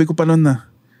 sinasabi ko pa noon na.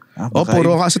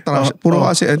 Puro kasi trash. Puro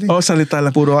kasi salita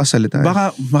lang. Puro kasi salita.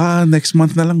 Baka next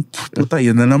month na lang. Puta,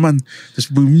 yan na naman. Tapos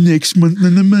next month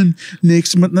na naman.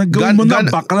 Next month na. Gawin mo na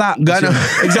bakla.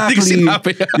 Exactly.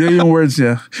 Yun yung words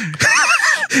niya.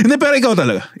 Hindi, pero ikaw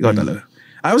talaga.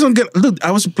 I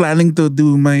was planning to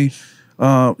do my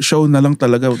show na lang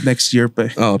talaga next year pa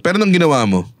eh. Pero nung ginawa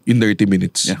mo, in 30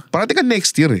 minutes, parati ka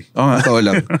next year eh. Ikaw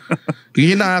lang.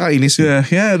 Yun yung nakakainis.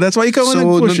 Yeah, that's why ikaw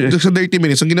nag-push eh. So, sa 30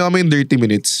 minutes, nung ginawa mo yung 30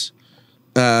 minutes,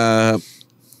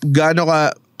 gaano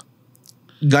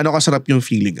ka sarap yung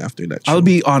feeling after that show? I'll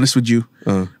be honest with you.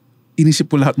 Inisip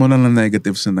ko lahat mo lang ng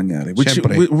negatives na nangyari.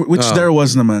 Which there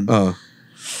was naman.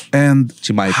 And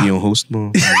si Mikey yung host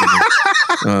mo.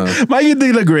 Mikey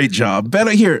did a great job.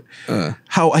 Pero here,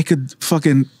 how I could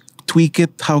fucking tweak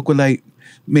it, how could I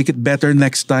make it better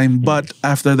next time? But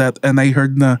after that, and I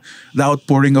heard the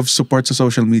outpouring of support sa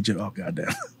social media. Oh,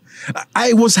 goddamn.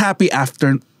 I was happy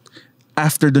after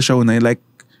the show na like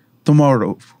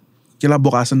tomorrow,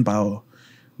 kinabukasan pa ako,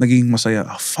 naging masaya.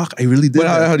 Oh, fuck, I really did.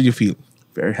 How did you feel?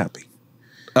 Very happy.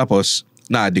 Tapos,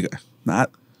 naadi ka?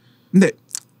 Hindi.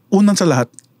 Unang sa lahat,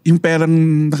 yung perang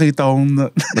nakita kong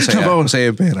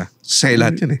masaya yung pera. Masaya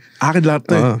lahat yun eh. Akin lahat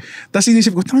to eh. Tapos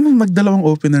inisip ko, tangin magdalawang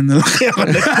opener na lang.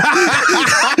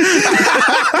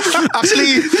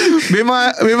 Actually, may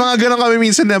mga ganun kami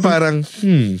minsan na parang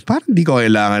di ko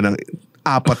kailangan ng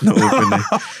 4 na opener.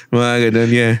 Mga ganun,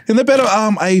 yeah. Hindi, pero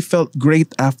I felt great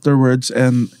afterwards,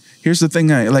 and here's the thing,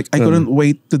 like I couldn't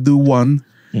wait to do one.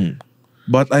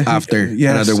 But after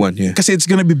another one, yeah. Kasi it's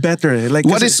gonna be better. Like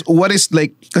what is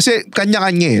like, kasi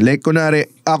kanya-kanya eh. Like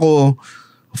kunwari ako,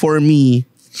 for me,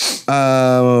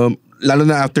 lalo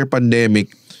na after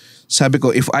pandemic, sabi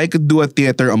ko, if I could do a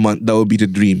theater a month, that would be the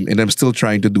dream. And I'm still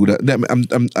trying to do that.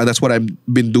 That's what I've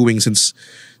been doing since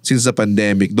the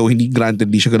pandemic. Though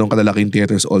granted, hindi siya ganun kadalaking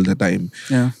theaters all the time.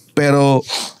 Yeah. Pero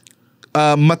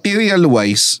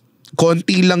material-wise,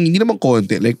 konti lang, hindi naman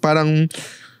konti. Like parang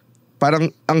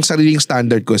ang sariling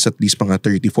standard ko is at least mga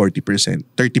 30%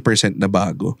 na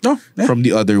bago from the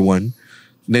other one.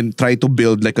 Then try to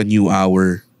build like a new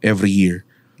hour every year.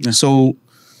 Yeah. So,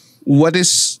 what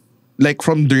is, like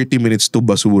from 30 minutes to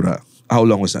Basura, how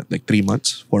long was that? Like 3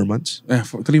 months? 4 months? Yeah,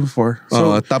 3 to 4.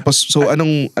 So,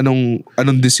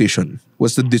 anong decision?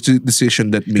 What's the decision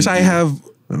that made? Because I have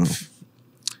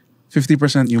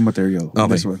 50% new material on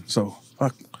this one. So,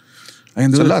 fuck. I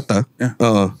can do it. It's a lot, Yeah.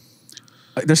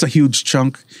 There's a huge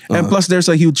chunk. And plus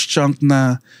there's a huge chunk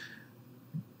na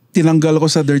tinanggal ko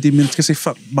sa 30 minutes kasi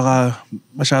fuck, baka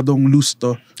masyadong loose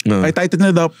to. I tightened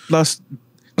it up plus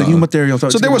the new material.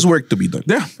 So there was work to be done.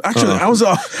 Yeah, actually.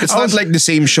 It's not like the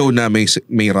same show na may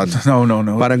run. No.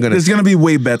 Parang ganun. It's gonna be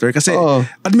way better kasi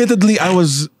admittedly I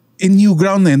was in new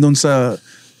ground na dun sa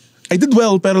I did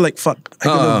well pero like fuck.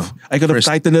 I could have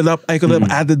tightened it up. I could have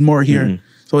added more here.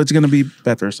 So it's gonna be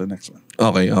better sa next one.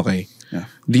 Okay. Yeah.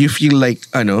 Do you feel like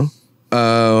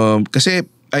kasi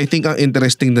I think ang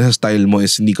interesting na sa style mo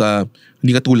is hindi ka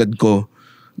tulad ko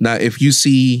na if you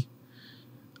see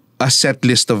a set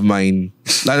list of mine,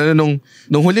 lalo na nung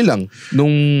huli lang,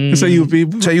 sa UP.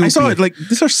 I saw it like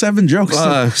these are 7 jokes.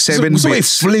 7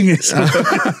 bits. Fling it. 7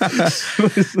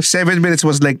 minutes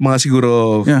was like mga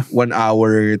siguro 1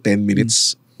 hour 10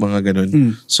 minutes, mga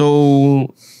ganun.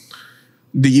 So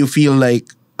do you feel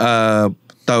like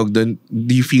do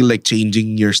you feel like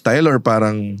changing your style or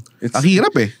parang ang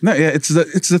hirap eh? No, yeah, it's the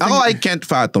thing. Ako, I can't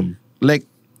fathom. Like,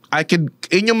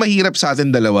 yun yung mahirap sa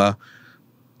atin dalawa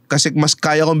kasi mas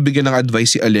kaya kong bigyan ng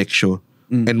advice si Alexio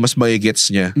and mas magigets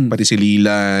niya, pati si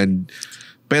Leland.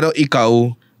 Pero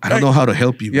ikaw, I don't know how to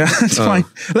help you. Yeah, it's fine.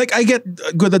 Like, I get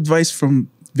good advice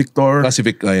from Victor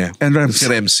yeah. and Rems.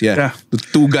 Si Rems, yeah. The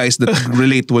 2 guys that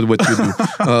relate with what you do.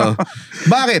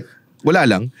 Bakit? Wala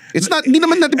lang. It's not, hindi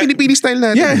naman natin pinipili style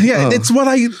natin. Yeah. It's what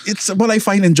I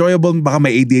find enjoyable. Baka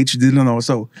may ADHD din ako.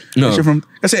 So,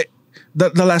 kasi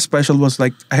the last special was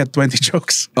like, I had 20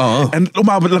 jokes. Oo. And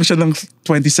umabot lang siya ng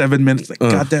 27 minutes. Like,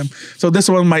 goddamn. So this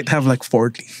one might have like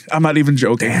 40. I'm not even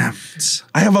joking. Damn.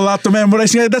 I have a lot to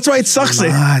memorize. That's why it sucks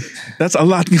That's a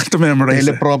lot to memorize.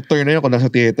 Teleprompter na yun kung nasa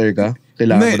theater ka.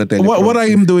 Kailangan mo na teleprompter. What I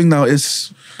am doing now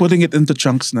is putting it into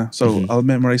chunks na. So I'll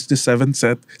memorize this 7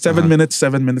 minutes,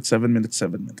 7 minutes, 7 minutes,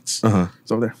 7 minutes.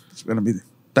 So there. It's gonna be...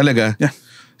 Talaga? Yeah.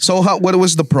 So what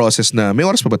was the process na? May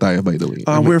oras pa ba tayo, by the way?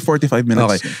 We're 45 minutes.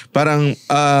 Okay. Parang,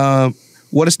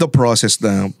 what is the process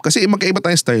na? Kasi magkaiba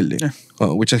tayong style eh. Yeah.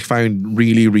 Which I find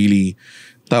really, really,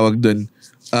 tawag dun,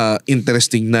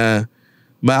 interesting na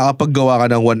makakapaggawa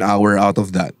ka ng 1 hour out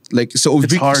of that. Like, so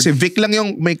si Vic lang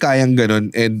yung may kayang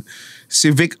ganun, and si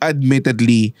Vic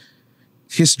admittedly,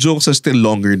 his jokes are still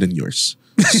longer than yours.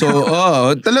 So,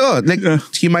 talaga, like,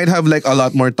 he might have like a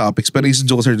lot more topics, but his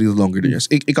jokes are still longer than yours.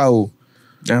 Ikaw,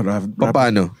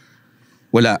 paano?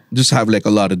 Wala. Just have like a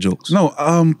lot of jokes. No,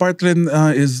 part rin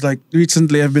is like,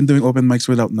 recently I've been doing open mics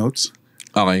without notes.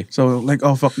 Okay. So like,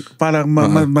 fuck, parang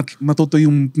matuto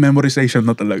yung memorization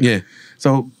na talaga. Yeah.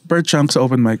 So, per chunk sa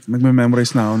open mic,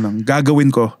 nagme-memorize na ako ng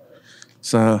gagawin ko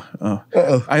sa,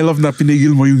 I love na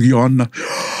pinigil mo yung yawn na,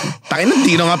 tayo na,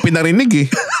 di na nga pinarinig eh.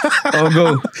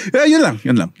 Go. Yeah, yun lang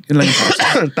yung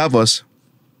Tapos?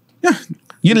 Yeah.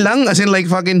 Yun lang? As in like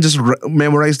fucking just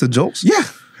memorize the jokes? Yeah.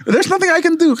 There's nothing I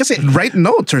can do kasi... Write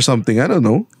notes or something, I don't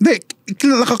know. Hindi,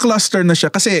 naka-cluster na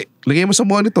siya kasi... Lagay mo sa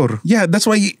monitor. Yeah, that's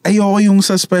why ayoko yung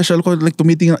sa special ko, like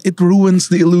tumitingin, it ruins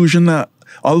the illusion na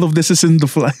all of this is in the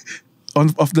fly,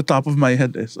 off the top of my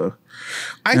head eh. So,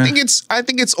 I think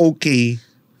it's okay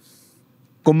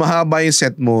kung mahaba yung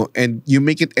set mo and you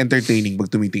make it entertaining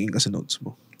pag tumitingin ka sa notes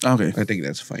mo. Okay. I think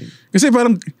that's fine. Kasi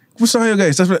parang, kumusta kayo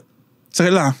guys? Sa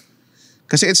lang.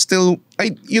 Kasi it's still,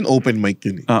 yun open mic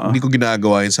yun eh. Hindi ko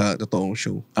ginagawa yun sa totoong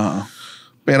show.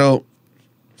 Pero,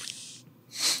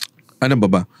 ano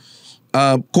ba?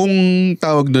 Kung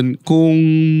tawag dun,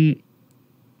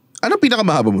 ano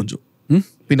pinakamahaba mong joke?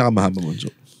 Pinakamahaba mong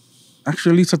joke?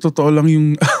 Actually, sa totoo lang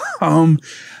yung,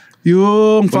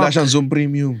 yung... Wala siyang Zoom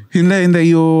Premium.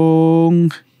 Hindi,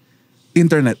 yung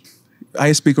internet.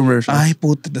 ISP commercial. Ay,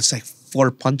 puta, that's like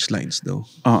 4 punchlines though.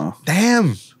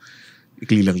 Damn!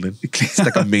 Ikli lang din. It's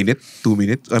like a minute, 2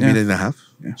 minutes, a minute and a half.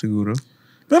 Yeah. Siguro.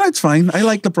 But it's fine. I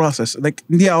like the process. Like,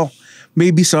 hindi ako,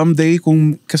 maybe someday,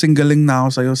 kung kasing galing na ako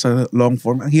sa'yo sa long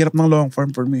form, ang hirap ng long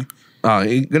form for me.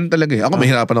 Ganun talaga eh. Ako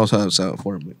mahirapan ako sa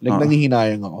form. Like,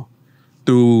 nangihinayang ako.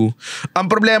 Ang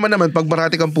problema naman, pag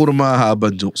marati kang puro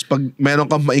mahahabang jokes, pag meron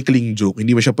kang maikling joke,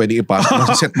 hindi mo siya pwedeng ipasok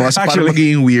sa set mo kasi parang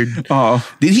magiging weird.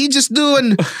 Did he just do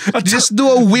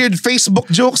a weird Facebook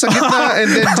joke sa gitna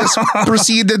and then just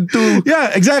proceeded to...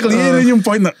 Yeah, exactly. Yun yung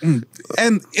point na...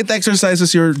 And it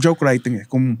exercises your joke writing eh,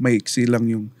 kung maiksi lang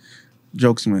yung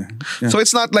jokes mo eh. Yeah. So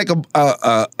it's not like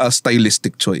a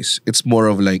stylistic choice. It's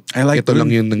more of like, ito lang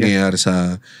yung nangyayari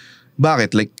sa...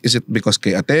 Bakit? Like, is it because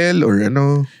kay Atel or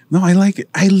ano? No, I like it.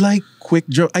 I like quick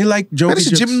joke. I like jokey jokes.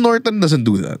 Pero si Jim Norton doesn't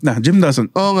do that. Nah, Jim doesn't.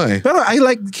 Oo nga eh. Pero I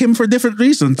like him for different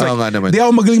reasons. Oo nga naman. Di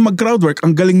ako magaling mag-crowd work.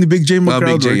 Ang galing ni Big J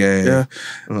mag-crowd work. Yeah.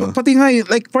 Pati nga,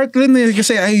 like part rin eh,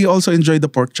 kasi I also enjoy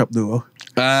the pork chop duo.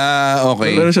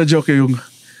 Okay. Pero siya joke yung,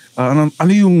 ano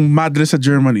yung madre sa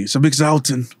Germany? Sa Big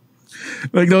Zouten.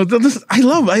 Like, I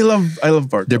love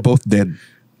pork chop. They're both dead.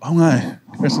 Oo nga eh.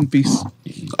 Rest in peace.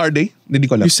 Are they? Hindi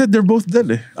ko alam. You said they're both dead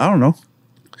eh. I don't know.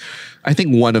 I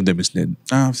think one of them is dead.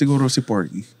 Siguro si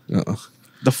Porky.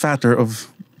 The fatter of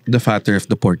the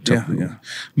pork chop. Yeah.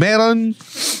 Meron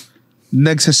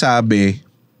nagsasabi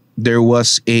there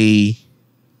was a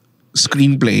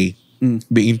screenplay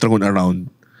being thrown around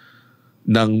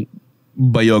ng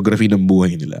biography ng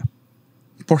buhay nila.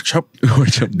 Pork chop.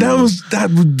 That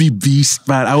would be beast,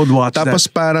 man. I would watch Tapos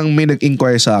parang may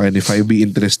nag-inquire sa akin if I'd be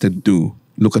interested to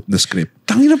look at the script.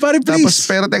 Tangina pare, please. Tapos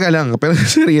pero teka lang, pero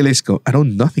realize ko, I know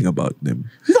nothing about them.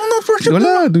 You don't know pork chop?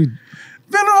 Wala, dude.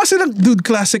 Pero kasi dude,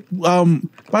 classic,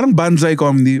 parang banzai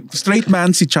comedy. Straight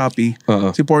man si Choppy.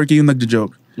 Si Porky yung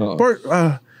nagjo-joke.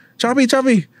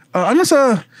 Choppy.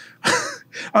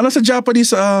 Ano sa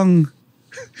Japanese ang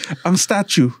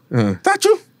statue?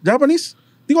 Statue? Japanese?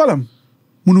 Di ko alam.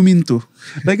 Monumento.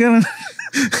 Like,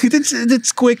 it's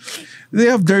quick. They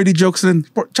have dirty jokes then.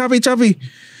 Choppy.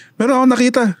 Pero ako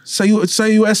nakita sa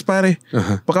US pare.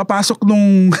 Pagkapasok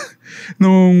nung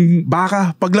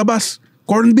baka, paglabas,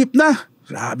 corned beef na.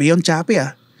 Grabe yung Choppy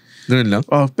Ganun lang?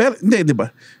 Pero, hindi, di ba?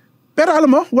 Pero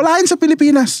alam mo, wala yun sa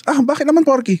Pilipinas. Bakit naman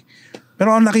Porky?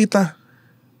 Pero ako nakita,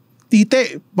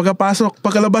 tite,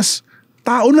 pagkalabas,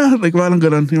 tao na. Like, walang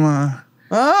ganun. Yung mga,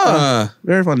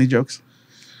 very funny jokes.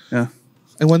 Yeah.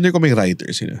 I wonder kung may writer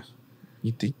sila.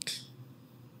 You think?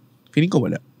 Feeling ko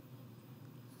wala.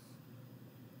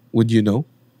 Would you know?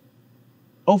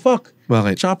 Oh, fuck.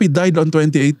 Bakit? Choppy died on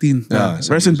 2018.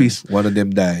 Rest in peace. One of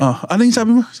them died. Ano yung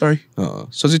sabi mo? Sorry.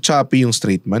 So si Choppy yung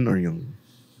straight man or yung...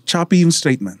 Choppy yung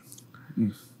straight man.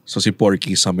 So si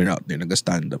Porky somewhere out there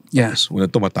nag-stand up. Yeah. Tapos wala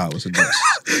tumatawa sa jokes.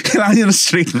 Kailangan niya na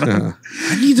straight man.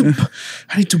 I need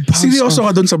to bounce Seryoso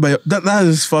off. ka dun sa bio. That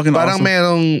is fucking Parang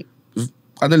awesome.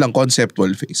 merong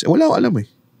conceptual phase. Wala ko alam eh.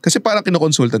 Kasi parang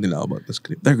kinokonsulta nila about the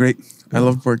script. They're great. I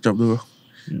love Pork Chop Duo.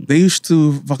 They used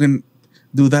to fucking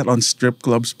do that on strip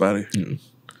clubs, pare.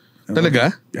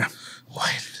 Talaga? Yeah.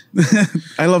 What?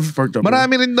 I love Pork Chop Duo.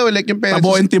 Marami rin daw like yung parents.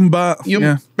 Tabo and timba.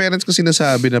 Yung parents ko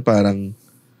sinasabi na parang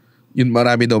yun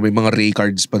marami daw may mga Ray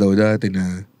cards pa daw dati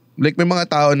na like may mga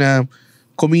tao na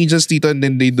comedians dito and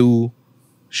then they do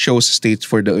shows stage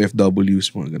for the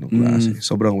OFWs mga ganong klase.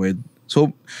 Sobrang weird.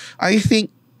 So I think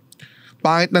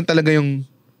pangit lang talaga yung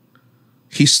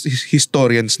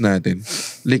historians natin.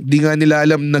 Like, di nga nila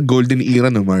alam na golden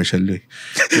era ng martial law.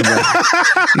 Diba?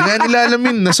 Di nga nila alam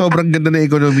yun na sobrang ganda na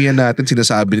ekonomiya natin.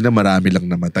 Sinasabi nila marami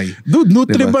lang namatay. Dude,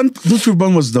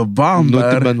 Nutriban was the bomb.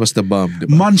 Nutriban was the bomb.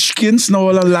 Diba? Munchkins na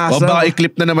walang lasa. O baka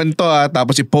i-clip na naman to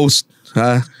tapos i-post.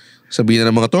 Sabihin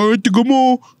na ng mga to, tiga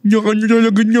mo, niya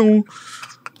talaga niya.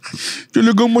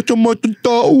 Talagang macam-macam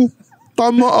tao.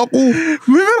 Tama ako.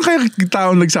 May meron kaya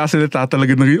taong nagsasalita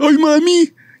talaga na, oy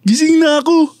mami, gising na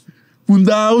ako.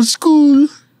 Punta ako school.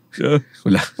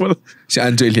 Wala. Si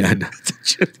Andren Bernardo.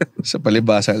 Sa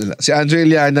palibasa nila. Si Andren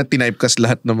Bernardo tinipecast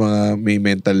lahat ng mga may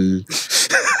mental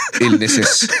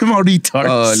illnesses. Mga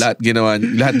retards. Lahat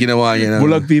ginawa niya.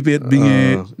 Bulag, pipi at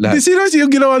bingi. Lahat. Sino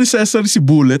yung ginawa ni Cesar? Si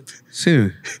Bullet.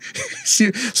 Sino?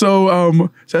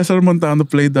 Cesar Montano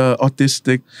played the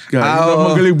autistic guy.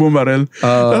 Magaling bumarel.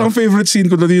 Ang favorite scene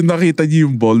ko na yung nakita niya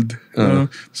yung bald.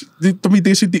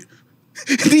 Tumitigas yung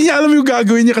hindi niya alam yung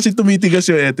gagawin niya kasi tumitigas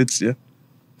yung edits niya.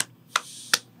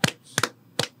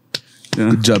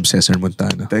 Good job, Cesar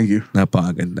Montano. Thank you.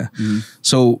 Napakaganda.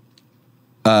 So,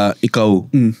 ikaw,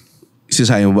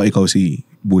 isasaya mo ba ikaw si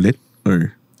Bullet?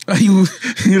 Or? Yung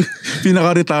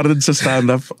pinaka-retarded sa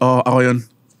stand-up. Ako yun.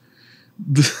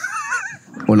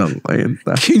 Walang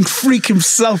kwenta. King Freak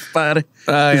himself, pare.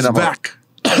 He's back.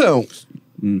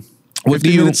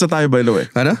 50 minutes na tayo, by the way.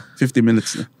 Ano? 50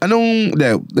 minutes na.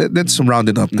 Let's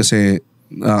round it up kasi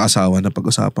asawa na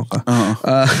pag-usapan ka.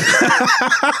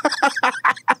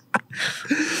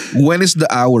 When is the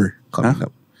hour coming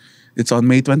up? It's on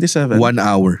May 27. 1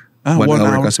 hour. 1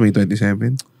 hour kasi May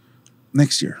 27.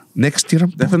 Next year. Next year?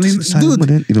 Definitely.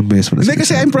 Dude. Ilang beses mo na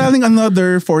kasi I'm planning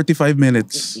another 45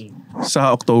 minutes sa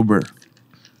October.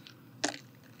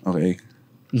 Okay.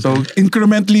 So,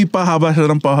 incrementally pahaba siya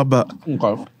ng pahaba.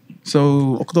 Okay.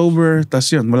 So, October, tas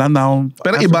yun. Wala na akong...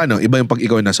 Pero iba, no? Iba yung pag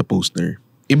ikaw nasa poster.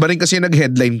 Iba rin kasi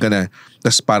nag-headline ka na.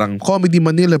 Tas parang Comedy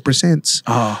Manila presents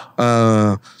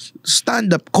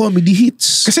stand-up comedy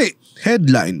hits. Kasi,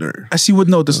 headliner. As you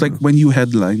would notice, like when you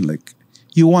headline, like,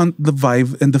 you want the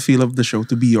vibe and the feel of the show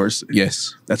to be yours.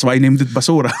 Yes. That's why I named it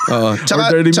Basura.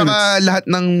 Tsaka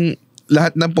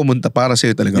lahat ng pumunta para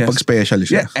sa'yo talaga. Pag special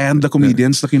siya. Yeah, and the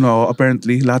comedians na kinuha,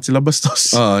 apparently, lahat sila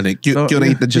bastos.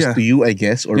 Curated just to you, I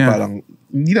guess. Or parang,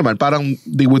 hindi naman, parang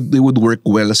they would work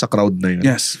well sa crowd na yun.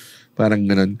 Yes. Parang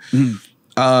ganun.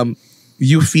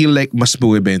 You feel like mas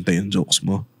buwebenta yung jokes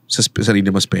mo sa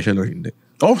sarili mo special or hindi?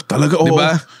 Oh, talaga. Oh,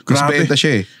 diba? Mas grabe. benta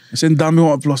siya eh. Kasi dami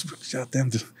kong applause. God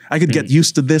damn, I could get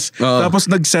used to this.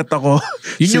 Tapos nag-set ako.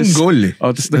 Yun yung goal eh.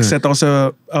 Tapos nag-set ako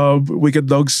sa Wicked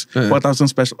Dogs 1,000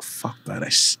 special. Fuck that,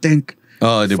 I stink.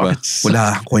 Diba?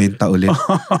 Wala kwenta ulit.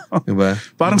 Diba?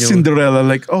 Parang Cinderella,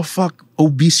 like, oh fuck,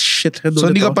 obese shithead. So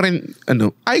hindi ka pa rin,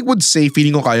 I would say,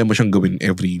 feeling ko kaya mo siyang gawin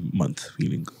every month.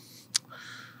 Feeling ko.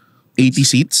 80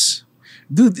 seats?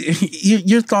 Dude,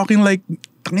 you're talking like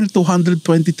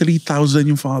 223,000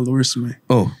 yung followers mo.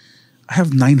 I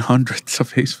have 900 sa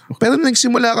Facebook. Pero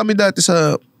nagsimula kami dati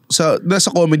sa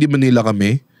Comedy Manila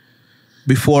kami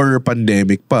before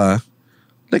pandemic pa.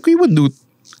 Like we would do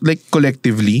like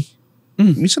collectively.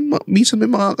 Minsan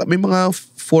may mga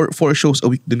 4 shows a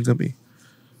week din kami.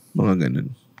 Mga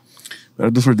ganun. Pero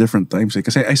those were different times eh.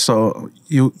 Kasi I saw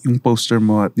yung poster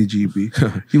mo at ni GB.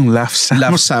 Yung Laugh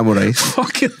Samurai.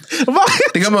 Fucking, bakit?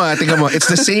 Tingnan mo. It's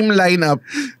the same lineup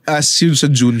as yung sa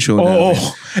June show namin.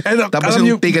 And, tapos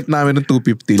yung ticket namin ng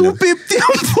 250 lang. 250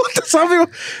 ang puta. Sabi ko,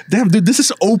 damn dude, this is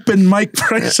open mic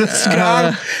prices.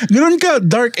 Ganun ka,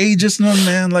 dark ages nun,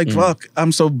 man. Like, fuck,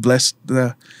 I'm so blessed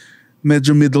na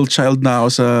medyo middle child na ako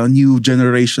sa new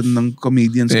generation ng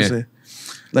comedians kasi.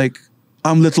 Like,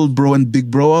 I'm little bro and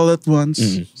big bro all at once.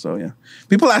 So yeah.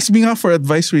 People ask me nga for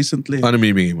advice recently. Ano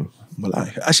bibigay mo? Wala.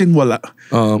 As in, wala.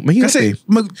 Mahirap Kasi eh.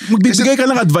 magbibigay ka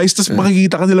ng advice tapos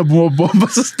makikita ka nila bumabomba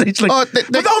sa stage. Like,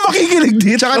 ba't ako makikinig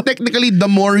dito? Tsaka technically, the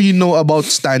more you know about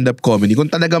stand-up comedy,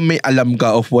 kung talagang may alam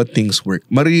ka of what things work,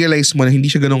 ma-realize mo na hindi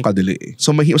siya ganun kadali eh.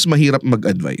 So, mas mahirap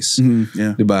mag-advise.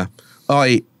 Yeah. Diba?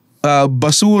 Okay.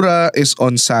 Basura is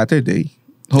on Saturday.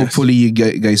 Hopefully, you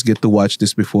guys get to watch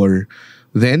this before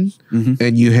then.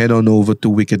 And you head on over to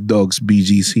Wicked Dogs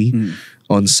BGC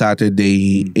on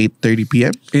Saturday, 8:30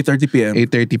 p.m. 8:30 p.m.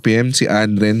 8:30 p.m. Si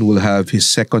Andren will have his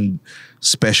second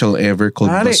special ever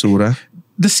called Basura.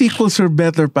 The sequels are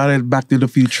better, pare. Back to the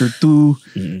Future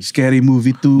 2, Scary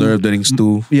Movie 2, Lord of the Rings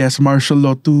 2. Yes, Martial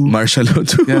Law 2. Martial Law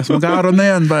 2. Yes, magkakaroon na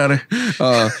yan, pare.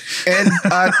 And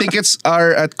tickets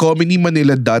are at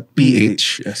comedymanila.ph.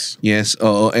 Yes. Yes,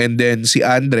 oo. And then si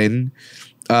Andren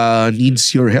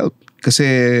needs your help.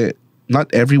 Kasi not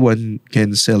everyone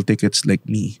can sell tickets like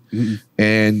me.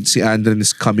 And si Andren is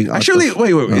coming out. Actually,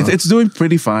 wait. It's doing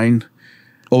pretty fine.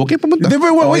 Okay, pumunta.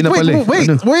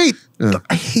 Wait.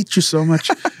 I hate you so much.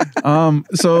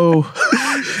 So,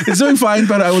 it's doing fine,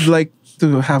 but I would like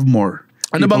to have more.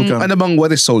 Ano bang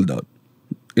what is sold out?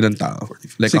 Ilang tao?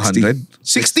 Like 60. 100?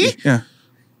 60? Yeah.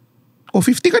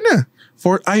 50 ka na.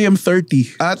 I am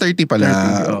 30. 30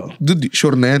 pala. 30, Dude,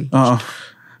 sure na yan.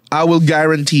 I will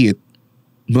guarantee it.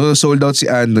 No, sold out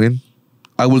si Andren.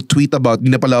 I will tweet about, hindi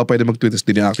na pala ako pwede mag-tweet, tapos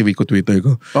din-activate ko Twitter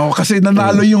ko. Kasi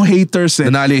nanalo yung haters eh.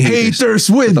 Nanalo yung haters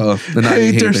win. Nanalo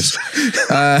yung haters.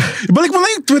 Balik mo na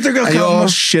yung Twitter account mo,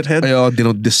 shithead. They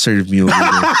don't deserve me.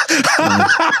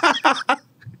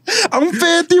 Ang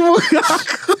petty mo.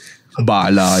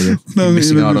 Bahala kayo.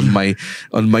 Missing out on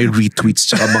my retweets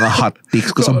tsaka mga hot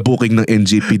takes ko sa booking ng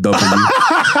NJPW.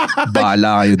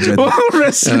 Bahala kayo dyan.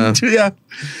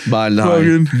 Bahala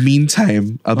kayo.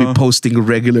 Meantime, I'll be posting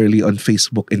regularly on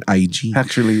Facebook and IG.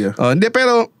 Actually, yeah. Hindi,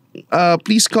 pero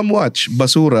please come watch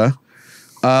Basura.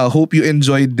 Hope you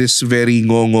enjoyed this very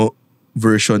ngongo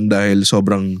version dahil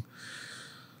sobrang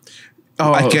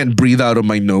I can't breathe out of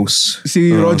my nose.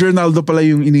 Si Roger Naldo pala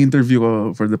yung ini-interview ko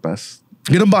for the past.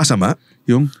 Ganun ba kasama?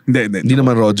 Yung? Hindi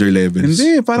naman Roger levels.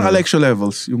 Hindi, parang Alexio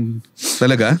levels. Yung...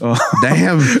 Talaga?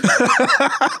 Damn.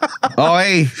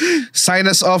 Okay. Sign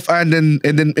us off and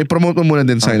then i-promote mo muna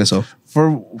din sign us off.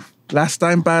 For last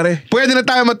time, pare. Pwede na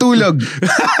tayo matulog.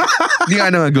 Hindi nga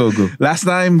na go. Last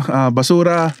time,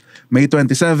 Basura, May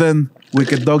 27,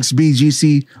 Wicked Dogs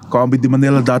BGC,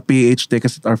 comedymanila.ph. Take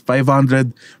us at our 500.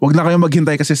 Wag na kayong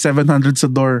maghintay kasi 700 sa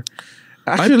door.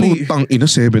 Actually, ay, putang ina,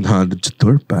 700 sa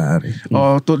door, pare.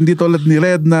 Hindi tulad ni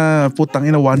Red na putang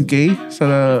ina 1K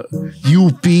sa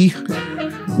UP.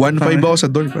 1.5 ako sa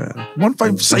door, pare.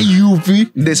 1.5 sa UP?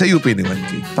 Hindi, sa UP ni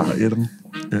 1K.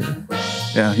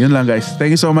 Yeah, yun lang guys.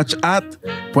 Thank you so much. At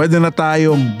pwede na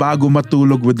tayong bago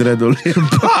matulog with Red Ollero.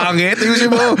 Pangit, ayusin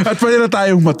mo. At pwede na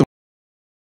tayong matulog.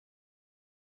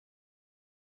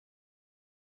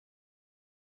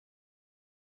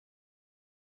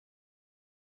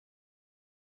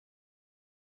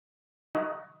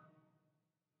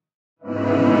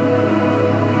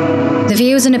 The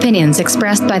views and opinions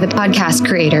expressed by the podcast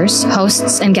creators,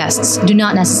 hosts, and guests do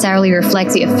not necessarily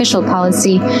reflect the official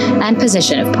policy and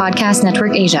position of Podcast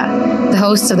Network Asia, the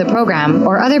hosts of the program,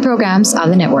 or other programs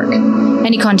of the network.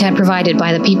 Any content provided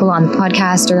by the people on the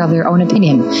podcast are of their own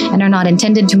opinion and are not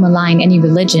intended to malign any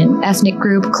religion, ethnic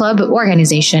group, club,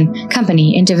 organization,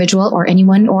 company, individual, or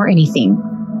anyone or anything.